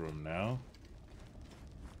this room now.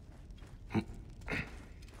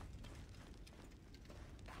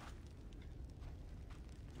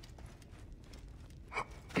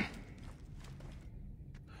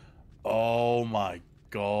 Oh my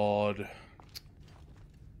god.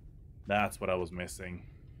 That's what I was missing.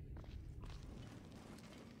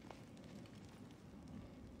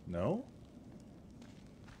 No?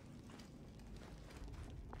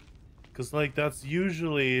 Because, like, that's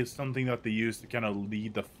usually something that they use to kind of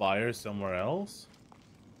lead the fire somewhere else.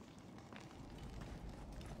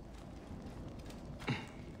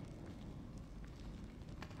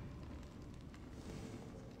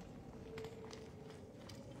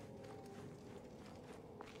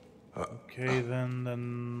 Okay,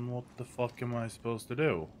 then what the fuck am I supposed to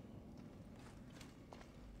do?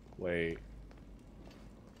 Wait.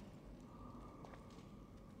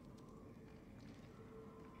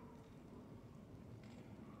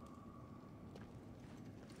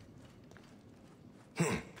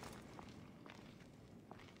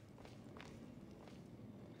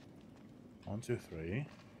 1, 2, 3.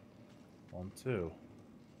 1, 2.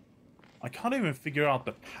 I can't even figure out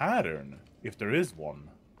the pattern, if there is one.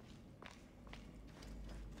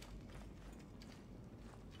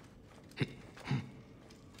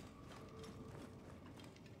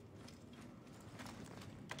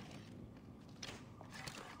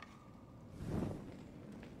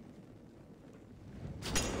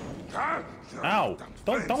 Ow!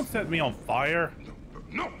 Don't set me on fire!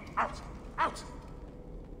 No! Out! Out!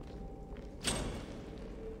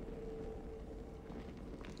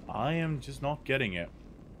 I am just not getting it.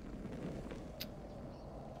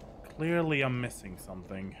 Clearly I'm missing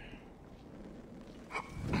something.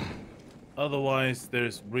 Otherwise,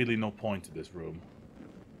 there's really no point to this room.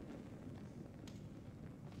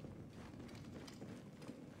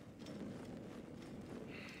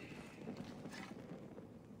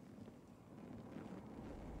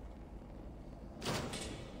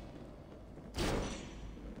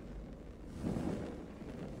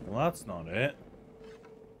 Well, that's not it.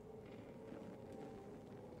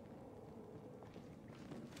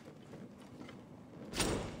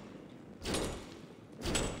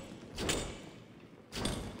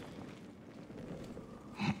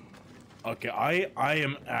 Okay, I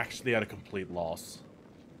am actually at a complete loss.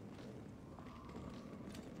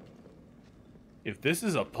 If this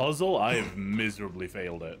is a puzzle, I have miserably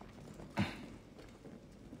failed it.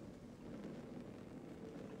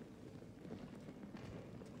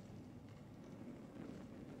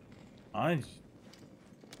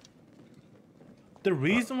 The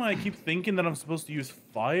reason why I keep thinking that I'm supposed to use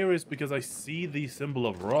fire is because I see the symbol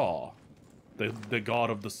of Ra, the god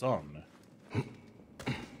of the sun.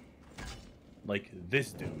 Like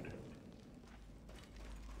this dude.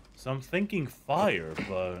 So I'm thinking fire,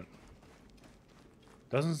 but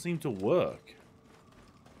doesn't seem to work.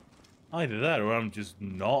 Either that or I'm just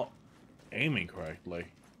not aiming correctly.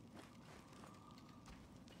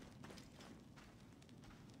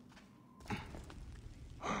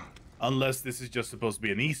 Unless this is just supposed to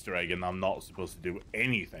be an Easter egg and I'm not supposed to do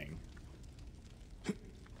anything.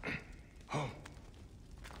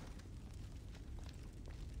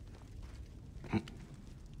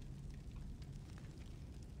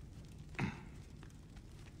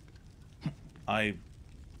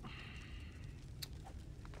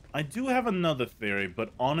 I do have another theory,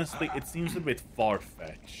 but honestly, it seems a bit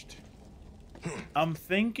far-fetched. I'm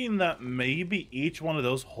thinking that maybe each one of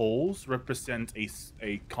those holes represent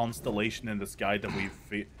a constellation in the sky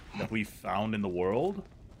that we found in the world,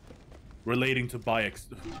 relating to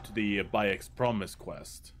the Bayek's Promise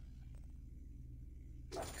quest.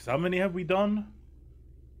 Because how many have we done?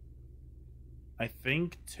 I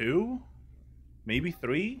think 2, maybe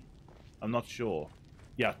 3. I'm not sure.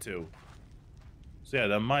 Yeah, 2. So yeah,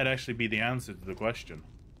 that might actually be the answer to the question.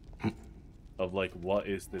 Of like, what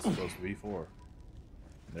is this supposed to be for?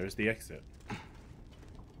 There's the exit.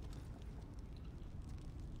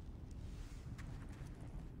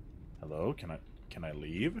 Hello, can I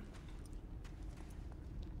leave?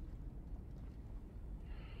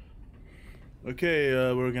 Okay,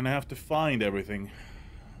 we're gonna have to find everything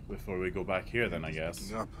before we go back here then, I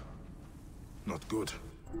guess. Up. Not good.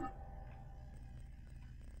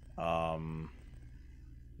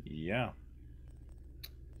 Yeah.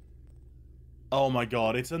 Oh my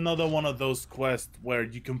god, it's another one of those quests where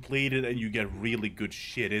you complete it and you get really good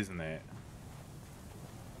shit, isn't it?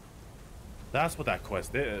 That's what that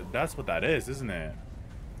quest is. That's what that is, isn't it?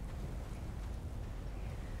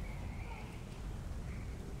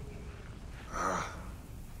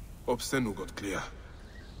 Obstenu got clear.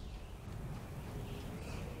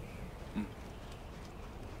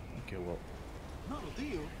 Okay, well.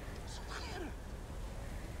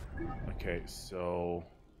 Okay, so...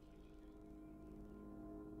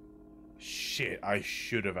 Shit, I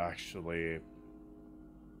should have actually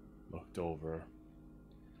looked over.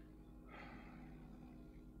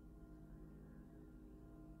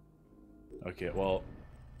 Okay, well,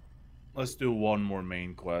 let's do one more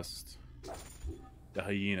main quest. The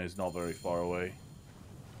hyena is not very far away.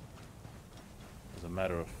 As a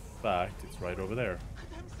matter of fact, it's right over there.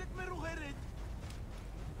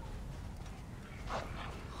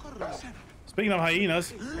 Speaking of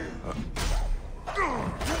hyenas...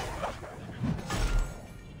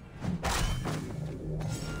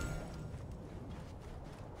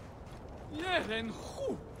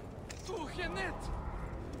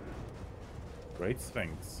 Great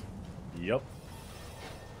Sphinx. Yup.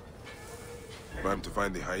 If I'm to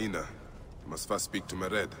find the hyena, I must first speak to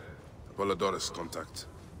Mered, Apollodorus' contact.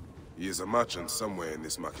 He is a merchant somewhere in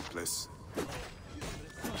this marketplace.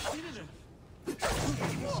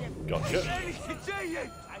 Gotcha.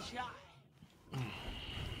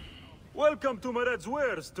 Welcome to Mered's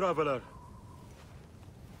wares, traveler.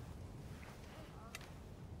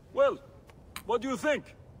 Well, what do you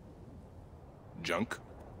think? Junk?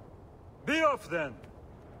 Be off then.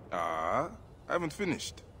 I haven't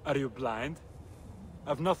finished. Are you blind?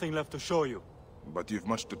 I've nothing left to show you. But you've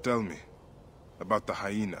much to tell me. About the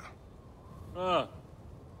hyena. Ah,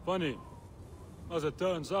 funny. As it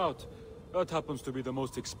turns out, that happens to be the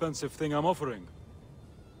most expensive thing I'm offering.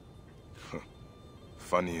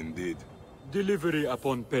 Funny indeed. Delivery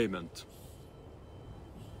upon payment.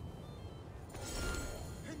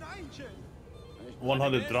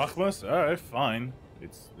 100 drachmas? Alright, fine.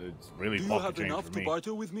 It's really Do you pocket have change enough for to me.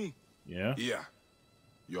 barter with me? Yeah. Yeah.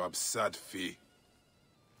 Your absurd fee.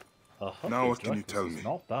 100 Now what can you drachmas tell is me?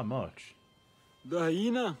 Not that much. The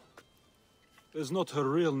hyena is not her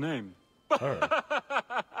real name. Her.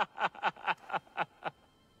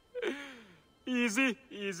 Easy,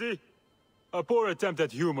 easy. A poor attempt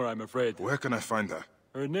at humor, I'm afraid. Where can I find her?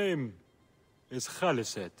 Her name is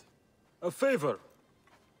Khaliset. A favor.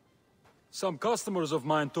 Some customers of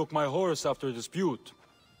mine took my horse after a dispute.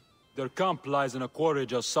 Their camp lies in a quarry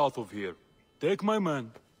just south of here. Take my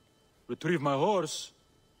man, retrieve my horse,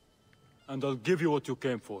 and I'll give you what you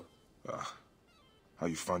came for. How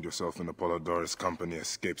you found yourself in Apollodorus' company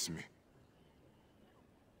escapes me.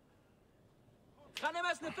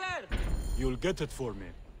 You'll get it for me.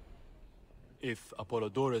 If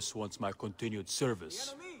Apollodorus wants my continued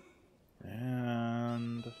service.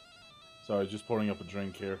 And... Sorry, just pouring up a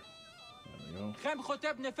drink here. There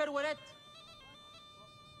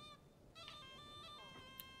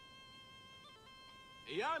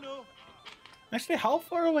we go. Actually, how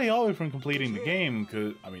far away are we from completing the game?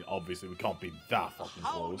 Because, I mean, obviously we can't be that fucking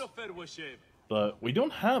close. But we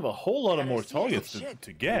don't have a whole lot of more targets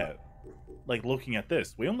to get. Like, looking at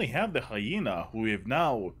this, we only have the hyena, who we have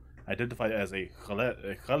now identified as a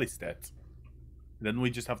Khalistet. Then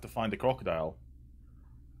we just have to find the crocodile.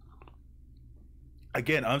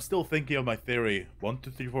 Again, I'm still thinking of my theory. 1,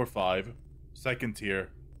 2, 3, 4, 5. Second tier,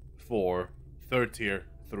 4. Third tier,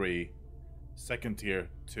 3. Second tier,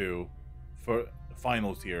 2. For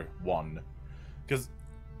final tier, 1. Because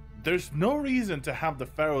there's no reason to have the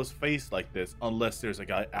pharaoh's face like this unless there's a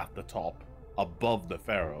guy at the top, above the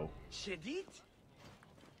pharaoh.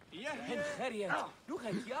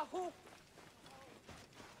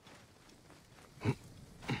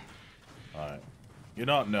 Alright. You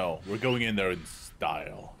not know. We're going in there in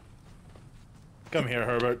style. Come here,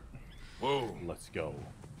 Herbert. Whoa. Let's go.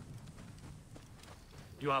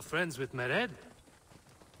 You are friends with Mered?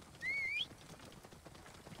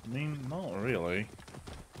 I mean, not really.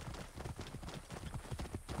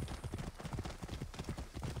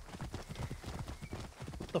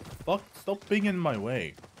 What the fuck? Stop being in my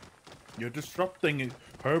way. You're disrupting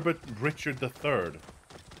Herbert Richard III.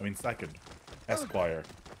 I mean, second. Esquire.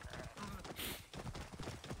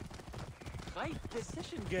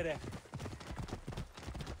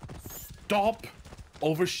 Stop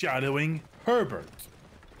overshadowing Herbert.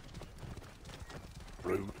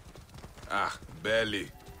 Rude. Barely.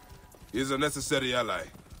 He's a necessary ally.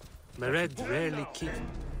 Mered rarely keeps...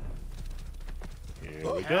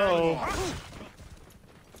 Here we go.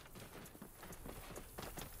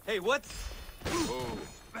 Hey, what?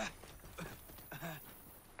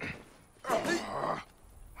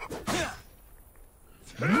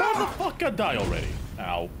 Motherfucker, die already.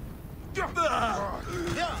 Ow.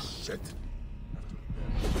 Shit.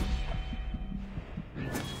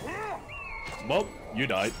 Well, you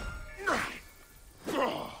died.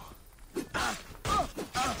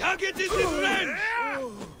 Target is in range!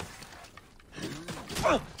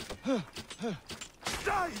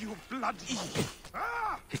 Die, you bloody!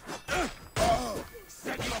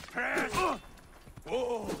 Set your prayers!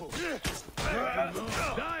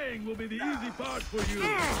 Dying will be the easy part for you.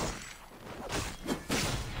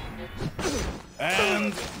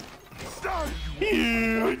 And...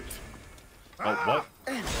 Cute! Oh, what?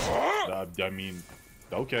 I mean,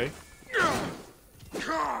 okay.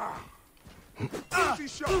 Easy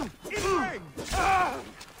shot! In range!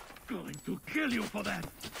 Going to kill you for that.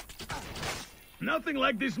 Nothing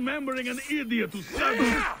like dismembering an idiot to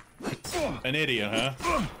seven. An idiot, huh?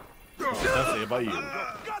 What's that say about you?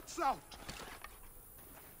 Guts out!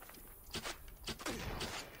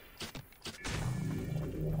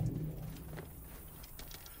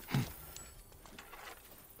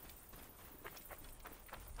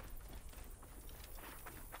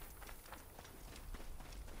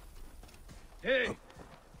 Hey!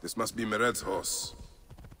 This must be Mered's horse.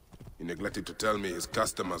 He neglected to tell me his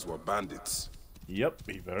customers were bandits. Yep,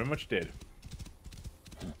 he very much did.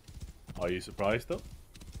 Are you surprised, though?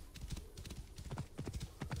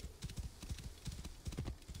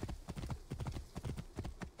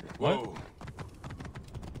 Whoa.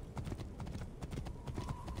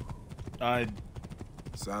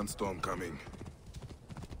 Sandstorm coming.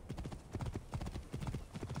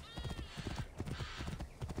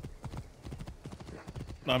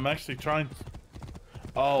 I'm actually trying to...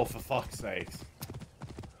 Oh, for fuck's sakes.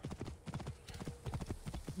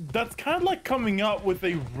 That's kind of like coming up with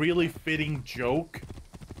a really fitting joke,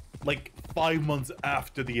 like 5 months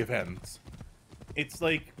after the event. It's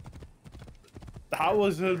like, how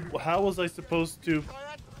was I supposed to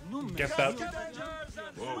get that?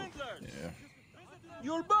 Whoa. Yeah.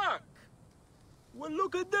 You're back! Well,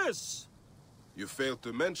 look at this! You failed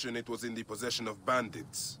to mention it was in the possession of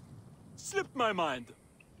bandits. Slipped my mind.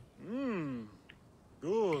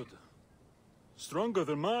 Good. Stronger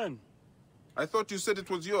than mine. I thought you said it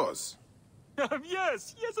was yours.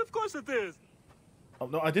 Yes, of course it is. Oh,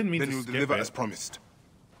 no, I didn't mean Then to you'll skip deliver it. as promised.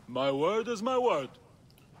 My word is my word.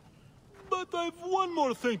 But I've one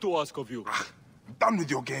more thing to ask of you. Done with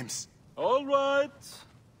your games. All right.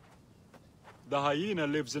 The hyena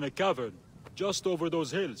lives in a cavern, just over those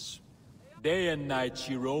hills. Day and night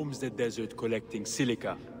she roams the desert collecting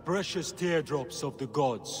silica, precious teardrops of the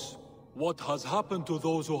gods. What has happened to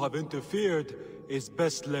those who have interfered is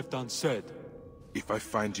best left unsaid. If I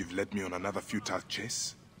find you've led me on another futile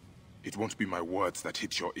chase, it won't be my words that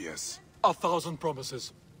hit your ears. 1,000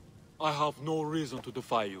 promises. I have no reason to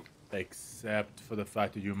defy you. Except for the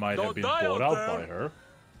fact that you might Don't have been die bought out out there. by her.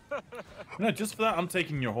 No, just for that, I'm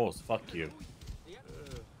taking your horse. Fuck you.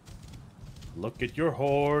 Look at your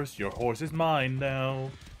horse. Your horse is mine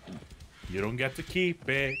now. You don't get to keep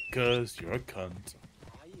it, cause you're a cunt.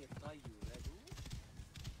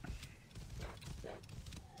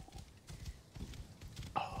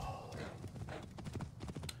 Oh.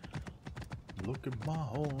 Look at my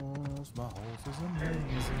horse. My horse is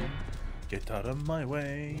amazing. Get out of my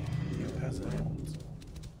way, you peasant.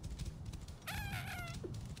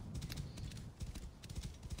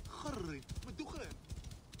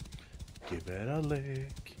 Give it a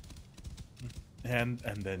lick, and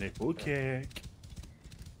then it will kick.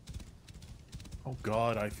 Oh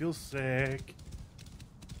God, I feel sick.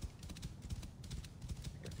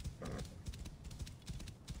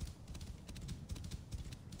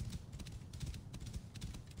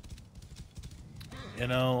 You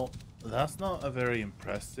know, that's not a very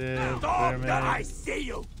impressive pyramid. I see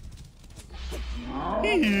you.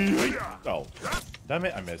 Oh, damn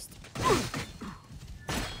it, I missed.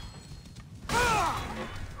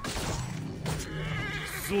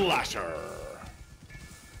 Slasher.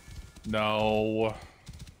 No.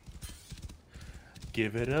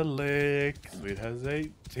 Give it a lick. Sweet has a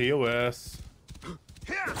TOS.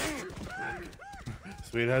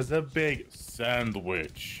 Sweet has a big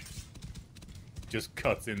sandwich. Just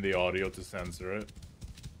cuts in the audio to censor it.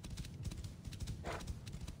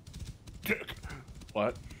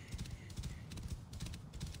 What?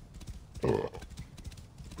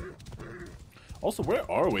 Also, where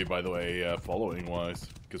are we, by the way, following-wise?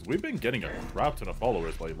 Because we've been getting a crap ton of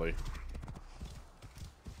followers lately.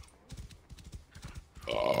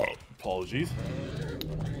 Apologies.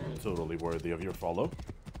 Totally worthy of your follow.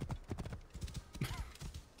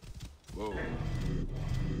 Whoa.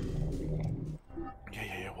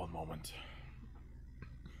 Yeah, one moment.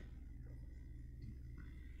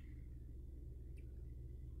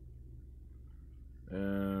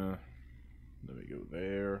 Let me go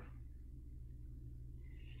there.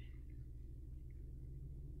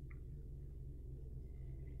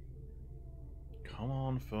 Come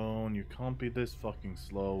on, phone. You can't be this fucking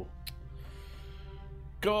slow.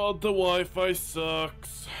 God, the Wi-Fi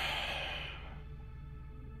sucks.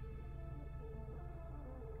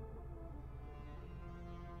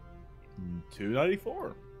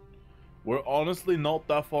 $2.94. We're honestly not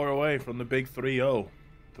that far away from the big 3-0.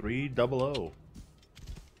 300.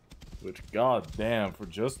 Which, god damn, for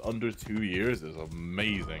just under 2 years is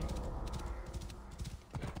amazing.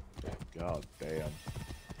 God damn.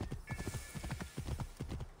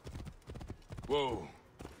 Whoa.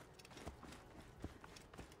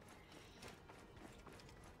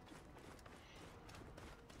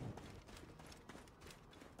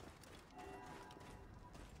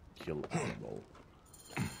 Kill animal.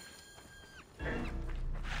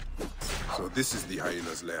 So this is the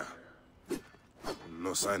hyena's lair.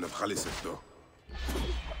 No sign of Khaliset though.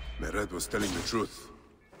 Meret was telling the truth.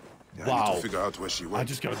 I Wow. need to figure out where she went. I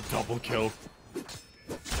just got a double kill.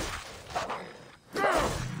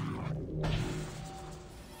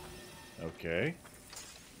 Okay.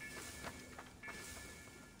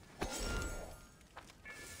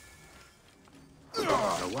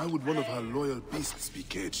 Now why would one of her loyal beasts be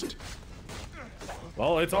caged?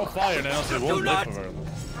 Well, it's on fire now, so it won't live forever.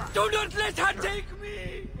 Do not let her take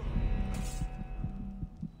me!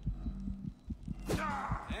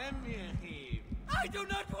 I do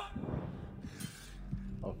not want...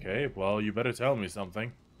 Okay, well, you better tell me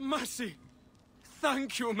something. Mercy!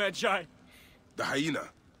 Thank you, Magi. The hyena.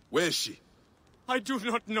 Where is she? I do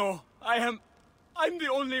not know. I'm the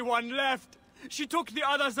only one left. She took the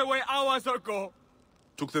others away hours ago.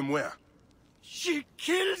 Took them where? She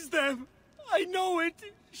kills them. I know it.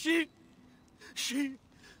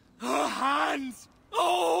 Her hands.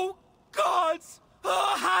 Oh, gods.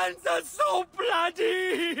 Her hands are so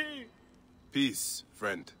bloody. Peace,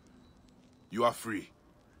 friend. You are free.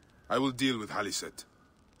 I will deal with Haliset.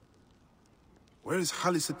 Where is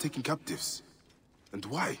Haliset taking captives? And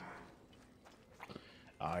why?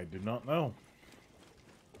 I do not know.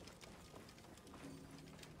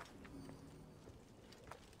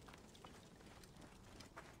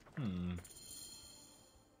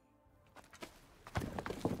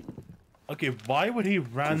 Okay, why would he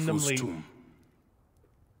randomly... Khufu's tomb.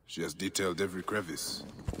 She has detailed every crevice.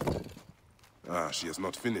 Ah, she has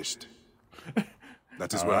not finished.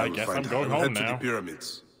 That is where I will guess find I'm her. I going will home head to now. the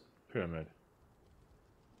pyramids. Pyramid.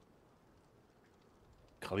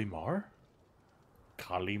 Kalimar?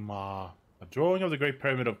 Kalima. A drawing of the Great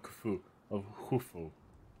Pyramid of Khufu.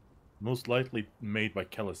 Most likely made by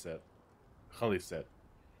Khaliset.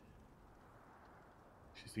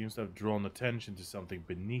 She seems to have drawn attention to something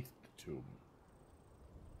beneath the tomb.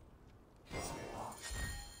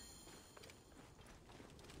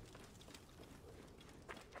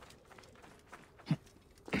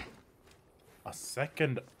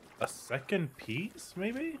 A second piece,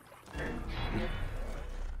 maybe?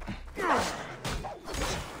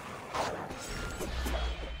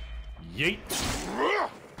 Yeet!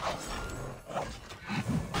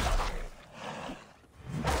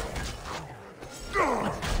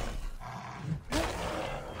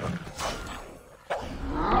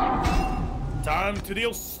 Time to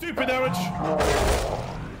deal stupid damage!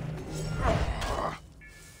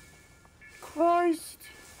 Christ!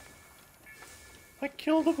 I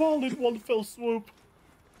killed them all in one fell swoop.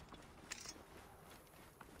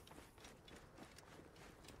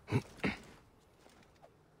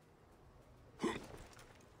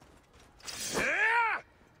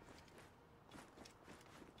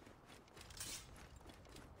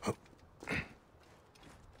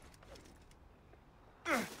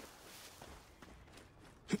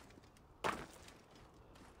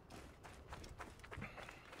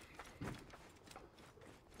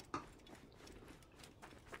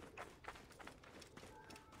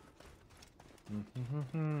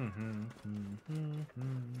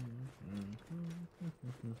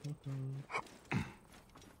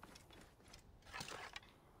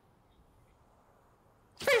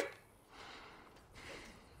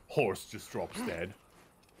 Horse just drops dead.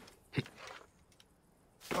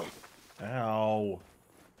 Ow.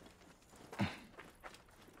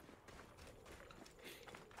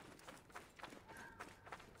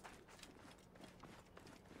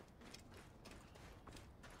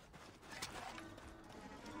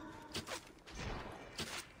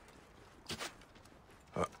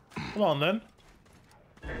 Come on then.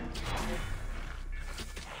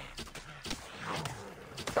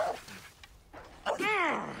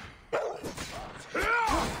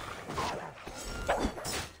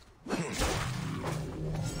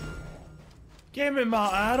 Give me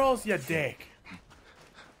my arrows, you dick.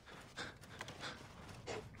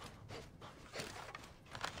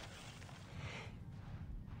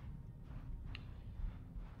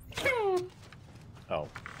 Oh.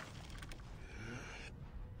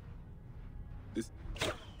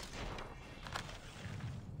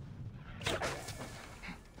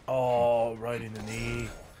 Oh, right in the knee.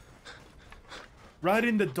 Right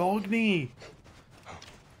in the dog knee.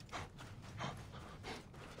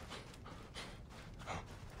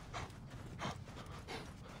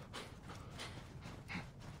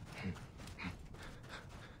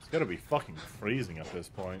 It's gotta be fucking freezing at this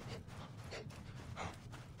point.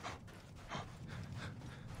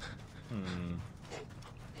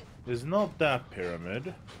 It's not that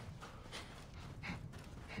pyramid.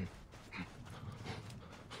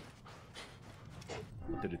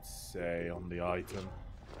 What did it say on the item?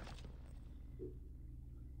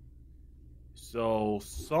 So,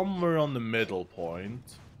 somewhere on the middle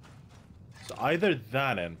point. So either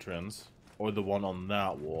that entrance, or the one on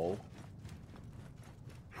that wall.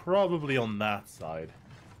 Probably on that side.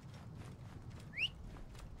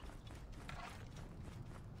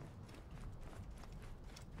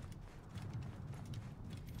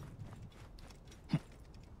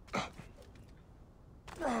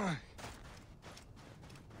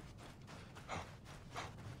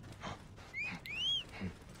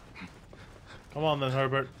 Come on then,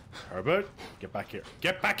 Herbert. Herbert, get back here.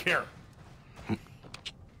 Get back here! Is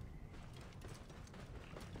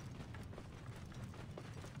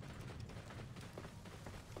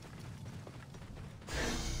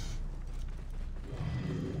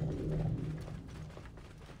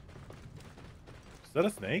that a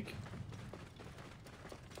snake?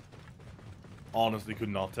 Honestly, could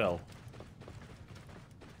not tell.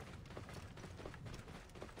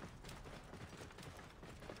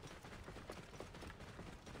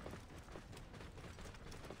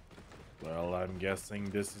 Well, I'm guessing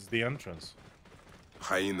this is the entrance.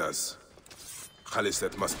 Hyenas.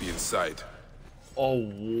 Khaliset must be inside. Oh,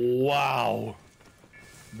 wow.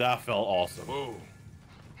 That felt awesome. Whoa.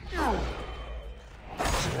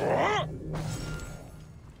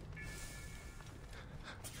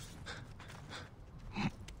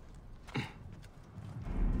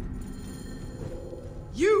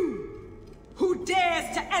 You! Who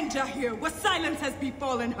dares to enter here where silence has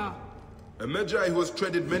befallen her? A Magi who has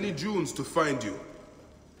treaded many dunes to find you.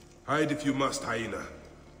 Hide if you must, hyena.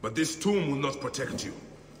 But this tomb will not protect you.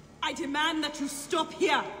 I demand that you stop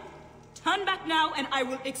here. Turn back now and I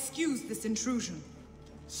will excuse this intrusion.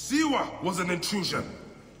 Siwa was an intrusion.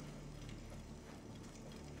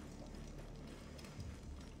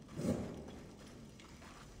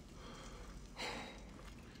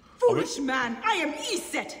 Foolish man, I am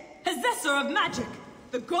EST, possessor of magic.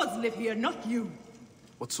 The gods live here, not you.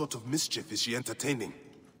 What sort of mischief is she entertaining?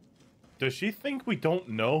 Does she think we don't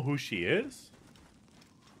know who she is?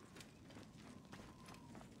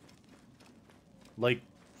 Like,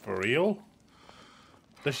 for real?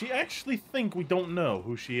 Does she actually think we don't know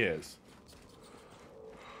who she is?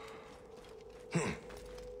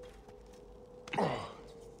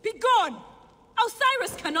 Be gone!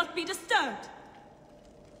 Osiris cannot be disturbed.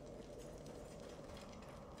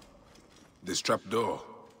 This trapdoor.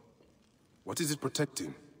 What is it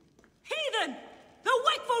protecting? Heathen! The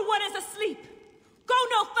wakeful one is asleep! Go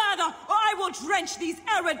no further, or I will drench these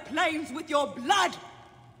arid plains with your blood!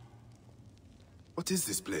 What is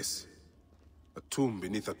this place? A tomb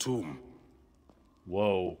beneath a tomb.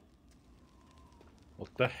 Whoa. What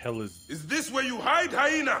the hell is... Is this where you hide,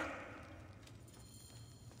 hyena?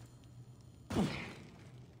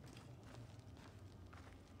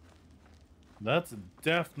 That's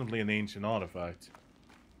definitely an ancient artifact.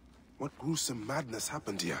 What gruesome madness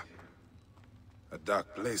happened here? A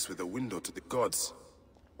dark place with a window to the gods.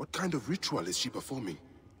 What kind of ritual is she performing?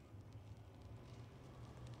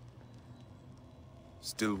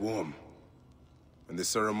 Still warm. And the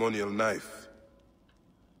ceremonial knife.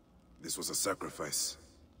 This was a sacrifice.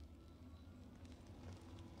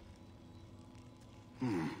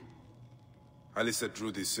 Alyssa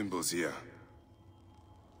drew these symbols here.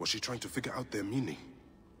 Was she trying to figure out their meaning?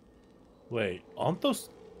 Wait, aren't those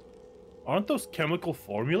chemical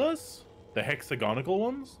formulas? The hexagonal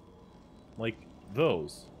ones? Like,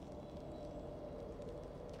 those.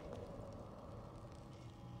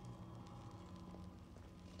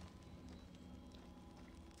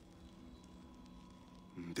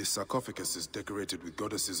 This sarcophagus is decorated with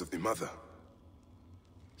goddesses of the Mother.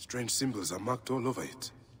 Strange symbols are marked all over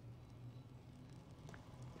it.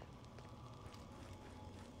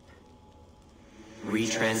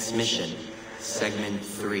 Retransmission, Segment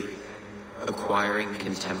 3. Acquiring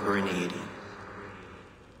contemporaneity.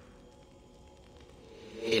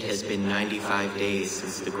 It has been 95 days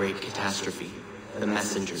since the Great Catastrophe. The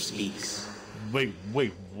messenger speaks. Wait,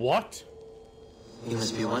 what? You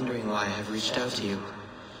must be wondering why I have reached out to you.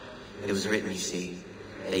 It was written, you see,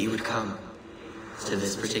 that you would come to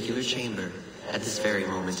this particular chamber at this very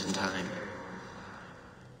moment in time.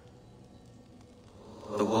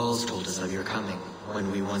 The walls told us of your coming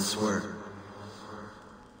when we once were.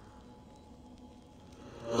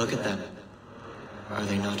 Look at them. Are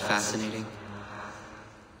they not fascinating?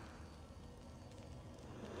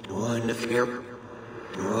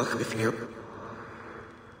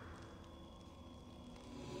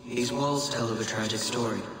 These walls tell of a tragic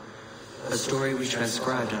story. A story we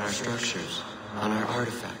transcribed on our structures, on our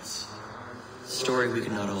artifacts. A story we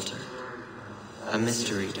could not alter. A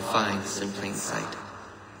mystery defying us in plain sight.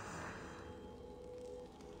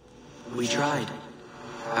 We tried.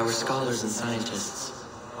 Our scholars and scientists,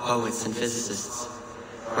 poets and physicists,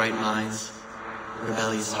 bright minds,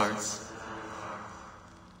 rebellious hearts.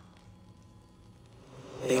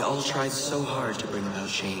 They all tried so hard to bring about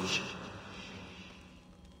change.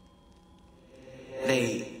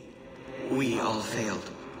 We all failed.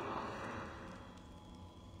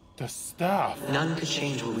 The staff. None could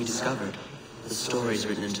change what we discovered. The stories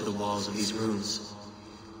written into the walls of these rooms.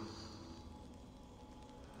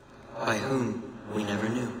 By whom, we never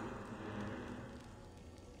knew.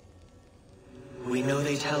 We know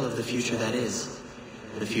they tell of the future that is,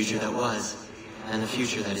 the future that was, and the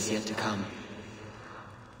future that is yet to come.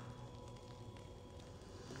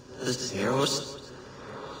 The Zeros?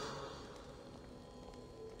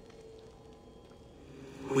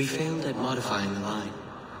 We failed at modifying the line.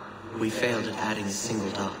 We failed at adding a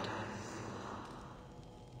single dot.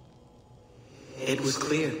 It was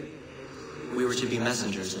clear. We were to be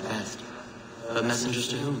messengers at best. But messengers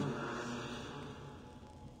to whom?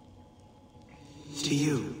 To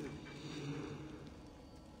you.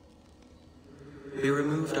 We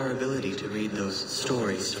removed our ability to read those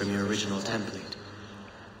stories from your original template.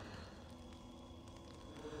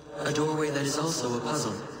 A doorway that is also a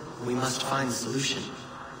puzzle. We must find the solution.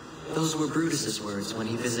 Those were Brutus's words when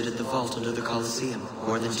he visited the vault under the Colosseum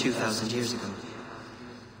more than 2,000 years ago.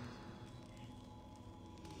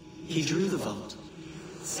 He drew the vault,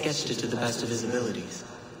 sketched it to the best of his abilities,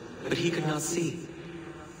 but he could not see.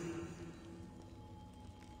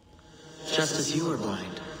 Just as you are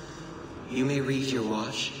blind, you may read your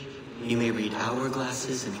watch, you may read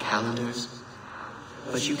hourglasses and calendars,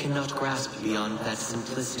 but you cannot grasp beyond that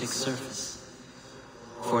simplistic surface.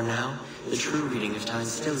 For now, the true reading of time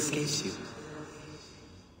still escapes you.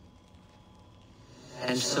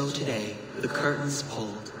 And so today, the curtains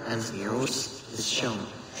pulled and the Eros is shown,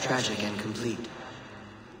 tragic and complete.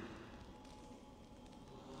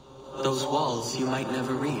 Those walls you might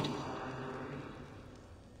never read.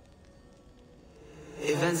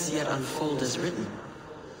 Events yet unfold as written.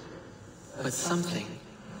 But something,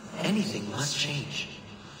 anything must change.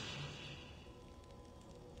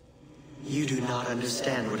 You do not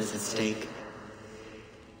understand what is at stake.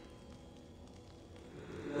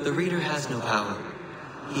 The reader has no power.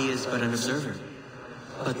 He is but an observer.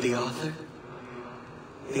 But the author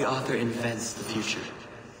invents the future.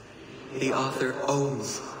 The author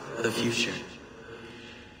owns the future.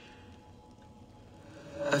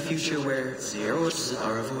 A future where zeros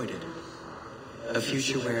are avoided. A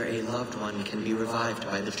future where a loved one can be revived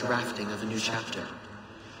by the drafting of a new chapter.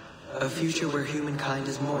 A future where humankind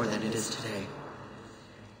is more than it is today.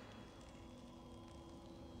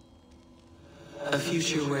 A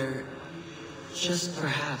future where, just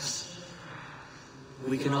perhaps,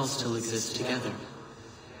 we can all still exist together.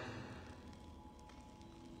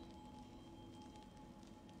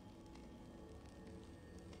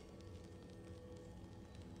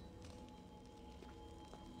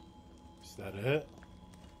 Is that it?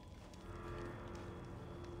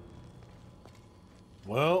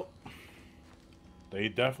 Well, they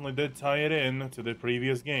definitely did tie it in to the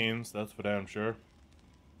previous games, that's for damn sure.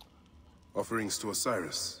 Offerings to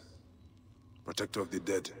Osiris, protector of the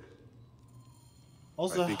dead.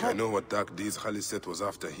 Also, I think I know what dark deeds Khaliset was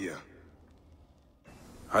after here.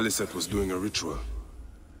 Khaliset was doing a ritual.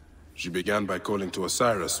 She began by calling to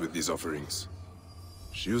Osiris with these offerings.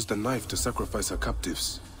 She used a knife to sacrifice her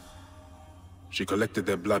captives. She collected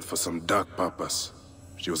their blood for some dark purpose.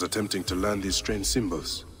 She was attempting to learn these strange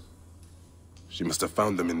symbols. She must have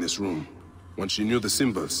found them in this room. Once she knew the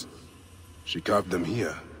symbols, she carved them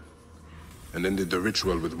here, and ended the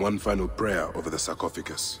ritual with one final prayer over the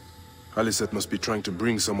sarcophagus. Khaliset must be trying to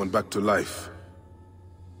bring someone back to life.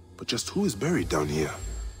 But just who is buried down here?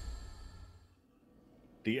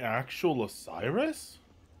 The actual Osiris?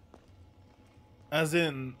 As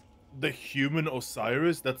in, the human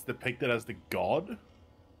Osiris that's depicted as the god?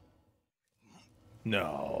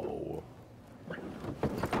 No. The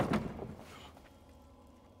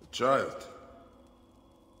child.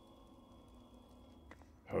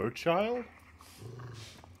 Her child?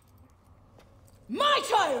 My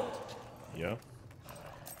child! Yeah.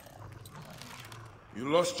 You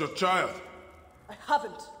lost your child. I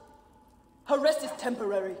haven't. Her rest is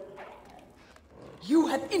temporary. You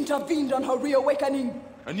have intervened on her reawakening.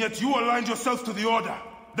 And yet you aligned yourself to the Order.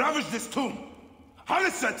 Ravage this tomb.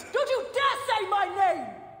 Khaliset! Don't you dare say my name!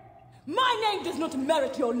 My name does not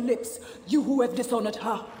merit your lips, you who have dishonored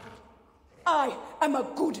her. I am a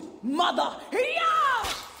good mother. Yeah!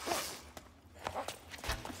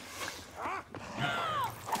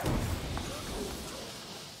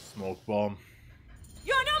 Smoke bomb.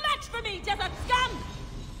 You're no match for me, desert scum!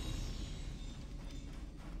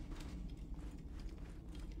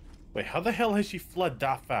 Wait, how the hell has she fled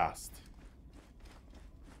that fast?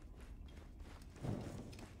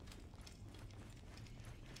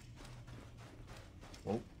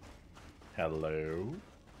 Oh. Hello.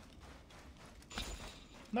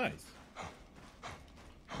 Nice.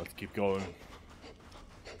 Let's keep going.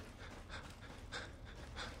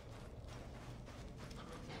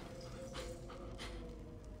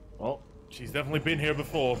 Well, she's definitely been here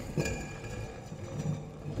before.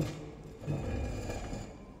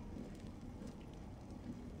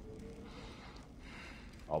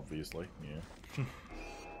 Obviously, yeah.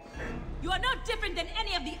 You are no different than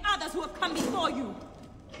any of the others who have come before you.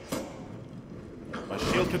 My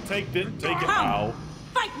shield can take it. Take it. Come, Ow.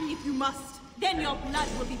 fight me if you must. Then your blood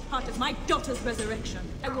will be part of my daughter's resurrection.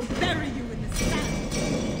 I will bury you in the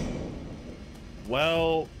sand.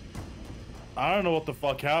 Well, I don't know what the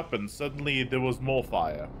fuck happened. Suddenly there was more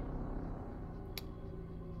fire.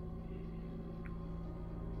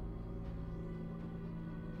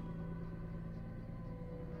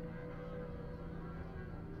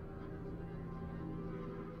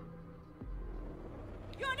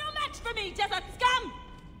 You're no match for me, desert scum!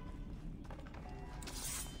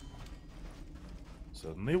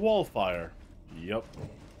 Suddenly wall fire. Yep.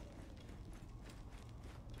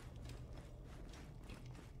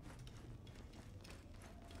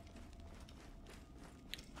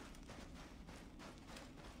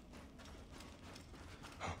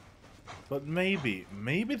 But maybe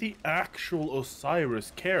the actual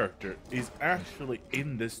Osiris character is actually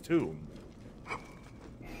in this tomb.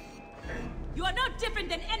 You are no different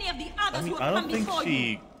than any of the others who I have don't come think before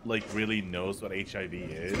she you. like really knows what HIV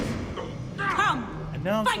is. Come, And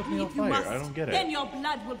now I'm fight suddenly me on if you fire. must. I don't get it. Then your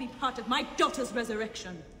blood will be part of my daughter's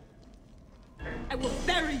resurrection. I will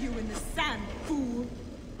bury you in the sand, fool.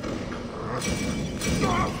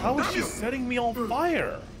 How is she setting me on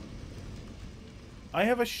fire? I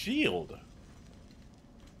have a shield.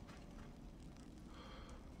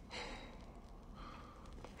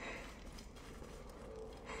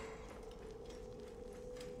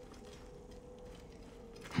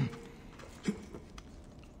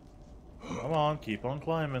 Come on, keep on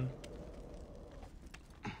climbing.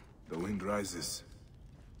 The wind rises,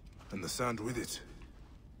 and the sand with it.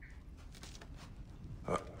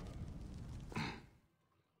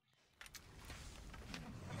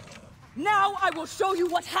 Now I will show you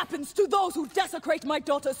what happens to those who desecrate my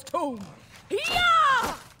daughter's tomb.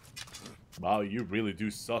 Yeah! Wow, you really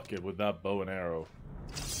do suck it with that bow and arrow.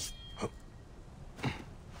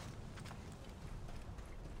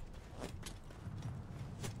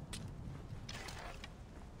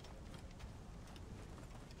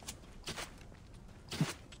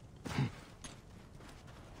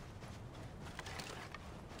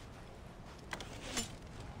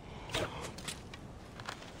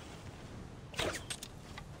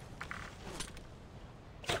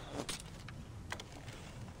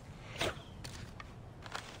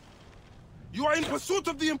 You are in pursuit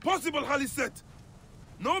of the impossible, Haliset!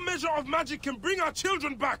 No measure of magic can bring our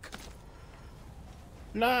children back!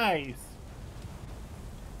 Nice!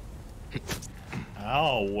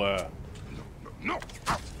 Ow! No!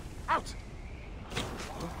 Out! Out!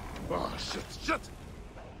 Oh, shit!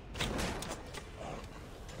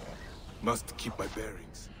 Must keep my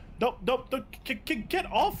bearings. No, get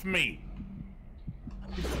off me!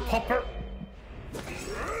 You popper!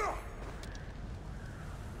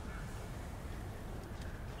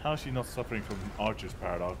 How is she not suffering from Archer's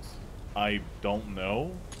paradox? I don't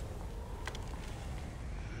know.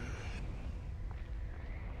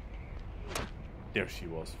 There she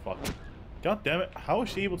was. Fuck. God damn it. How is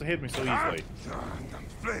she able to hit me so easily? Damn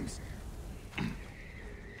flames.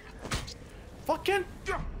 Fucking.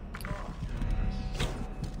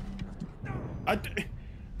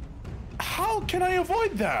 How can I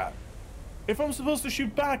avoid that? If I'm supposed to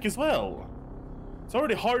shoot back as well? It's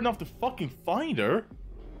already hard enough to fucking find her.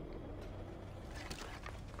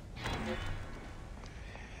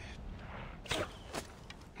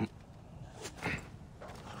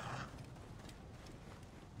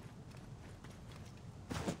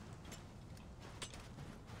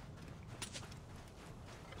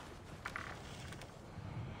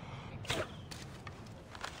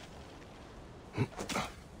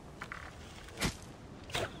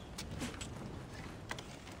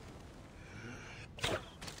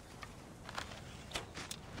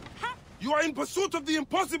 You are in pursuit of the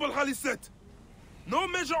impossible, Haliset! No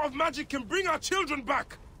measure of magic can bring our children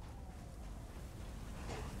back!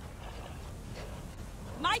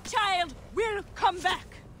 My child will come back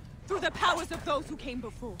through the powers of those who came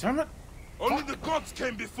before. Damn it! Only the gods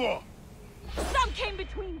came before! Some came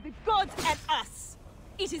between the gods and us.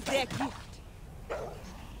 It is their gift.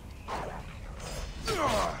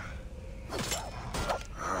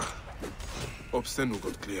 Obscenu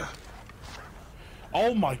got clear.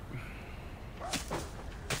 Oh my...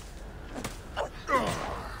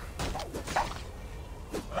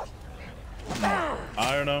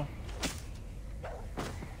 I don't know.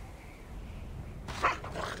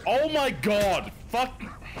 Oh my god! Fuck!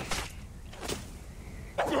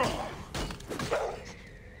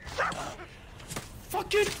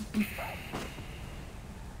 Fuck it!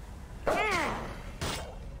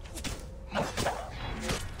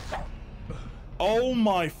 Oh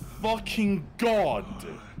my fucking god!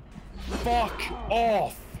 Fuck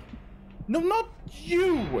off! No, not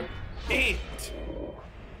you! It!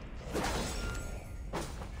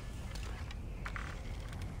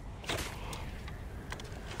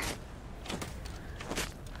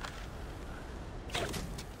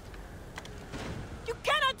 You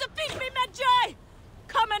cannot defeat me, Medjay!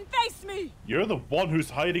 Come and face me! You're the one who's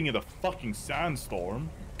hiding in the fucking sandstorm,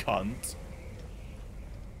 cunt.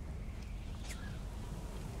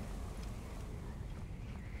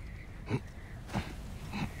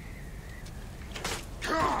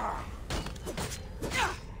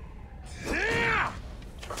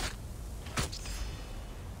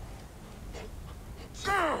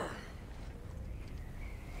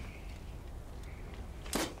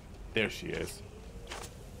 There she is.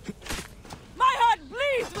 My heart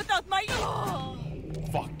bleeds without my...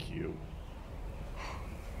 Fuck you.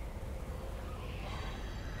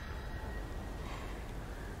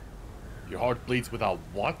 Your heart bleeds without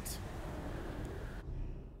what?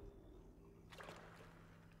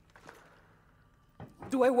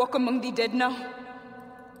 Do I walk among the dead now?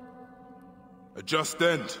 A just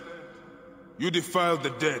end. You defiled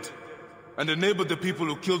the dead and enabled the people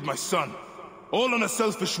who killed my son. All on a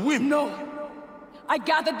selfish whim. No. I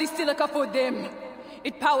gathered the silica for them.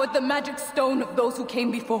 It powered the magic stone of those who came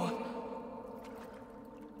before.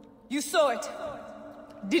 You saw it,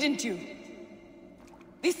 didn't you?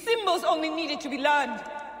 These symbols only needed to be learned.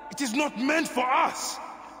 It is not meant for us!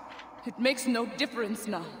 It makes no difference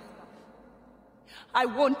now. I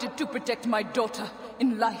wanted to protect my daughter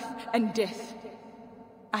in life and death.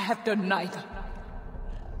 I have done neither.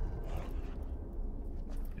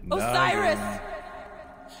 Osiris!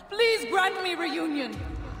 Please grant me reunion.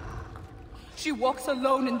 She walks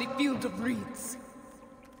alone in the field of reeds.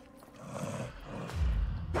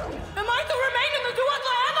 Am I to remain in the Duat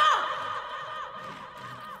forever?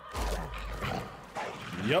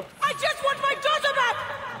 Yep. I just want my daughter back!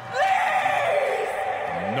 Please!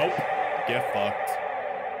 Nope. Get fucked.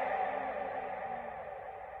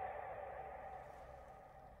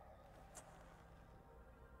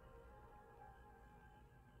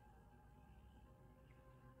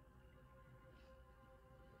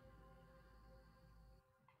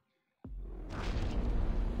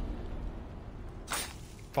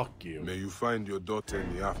 Fuck you. May you find your daughter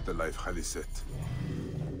in the afterlife, Khaliset.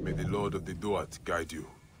 May the Lord of the Duat guide you.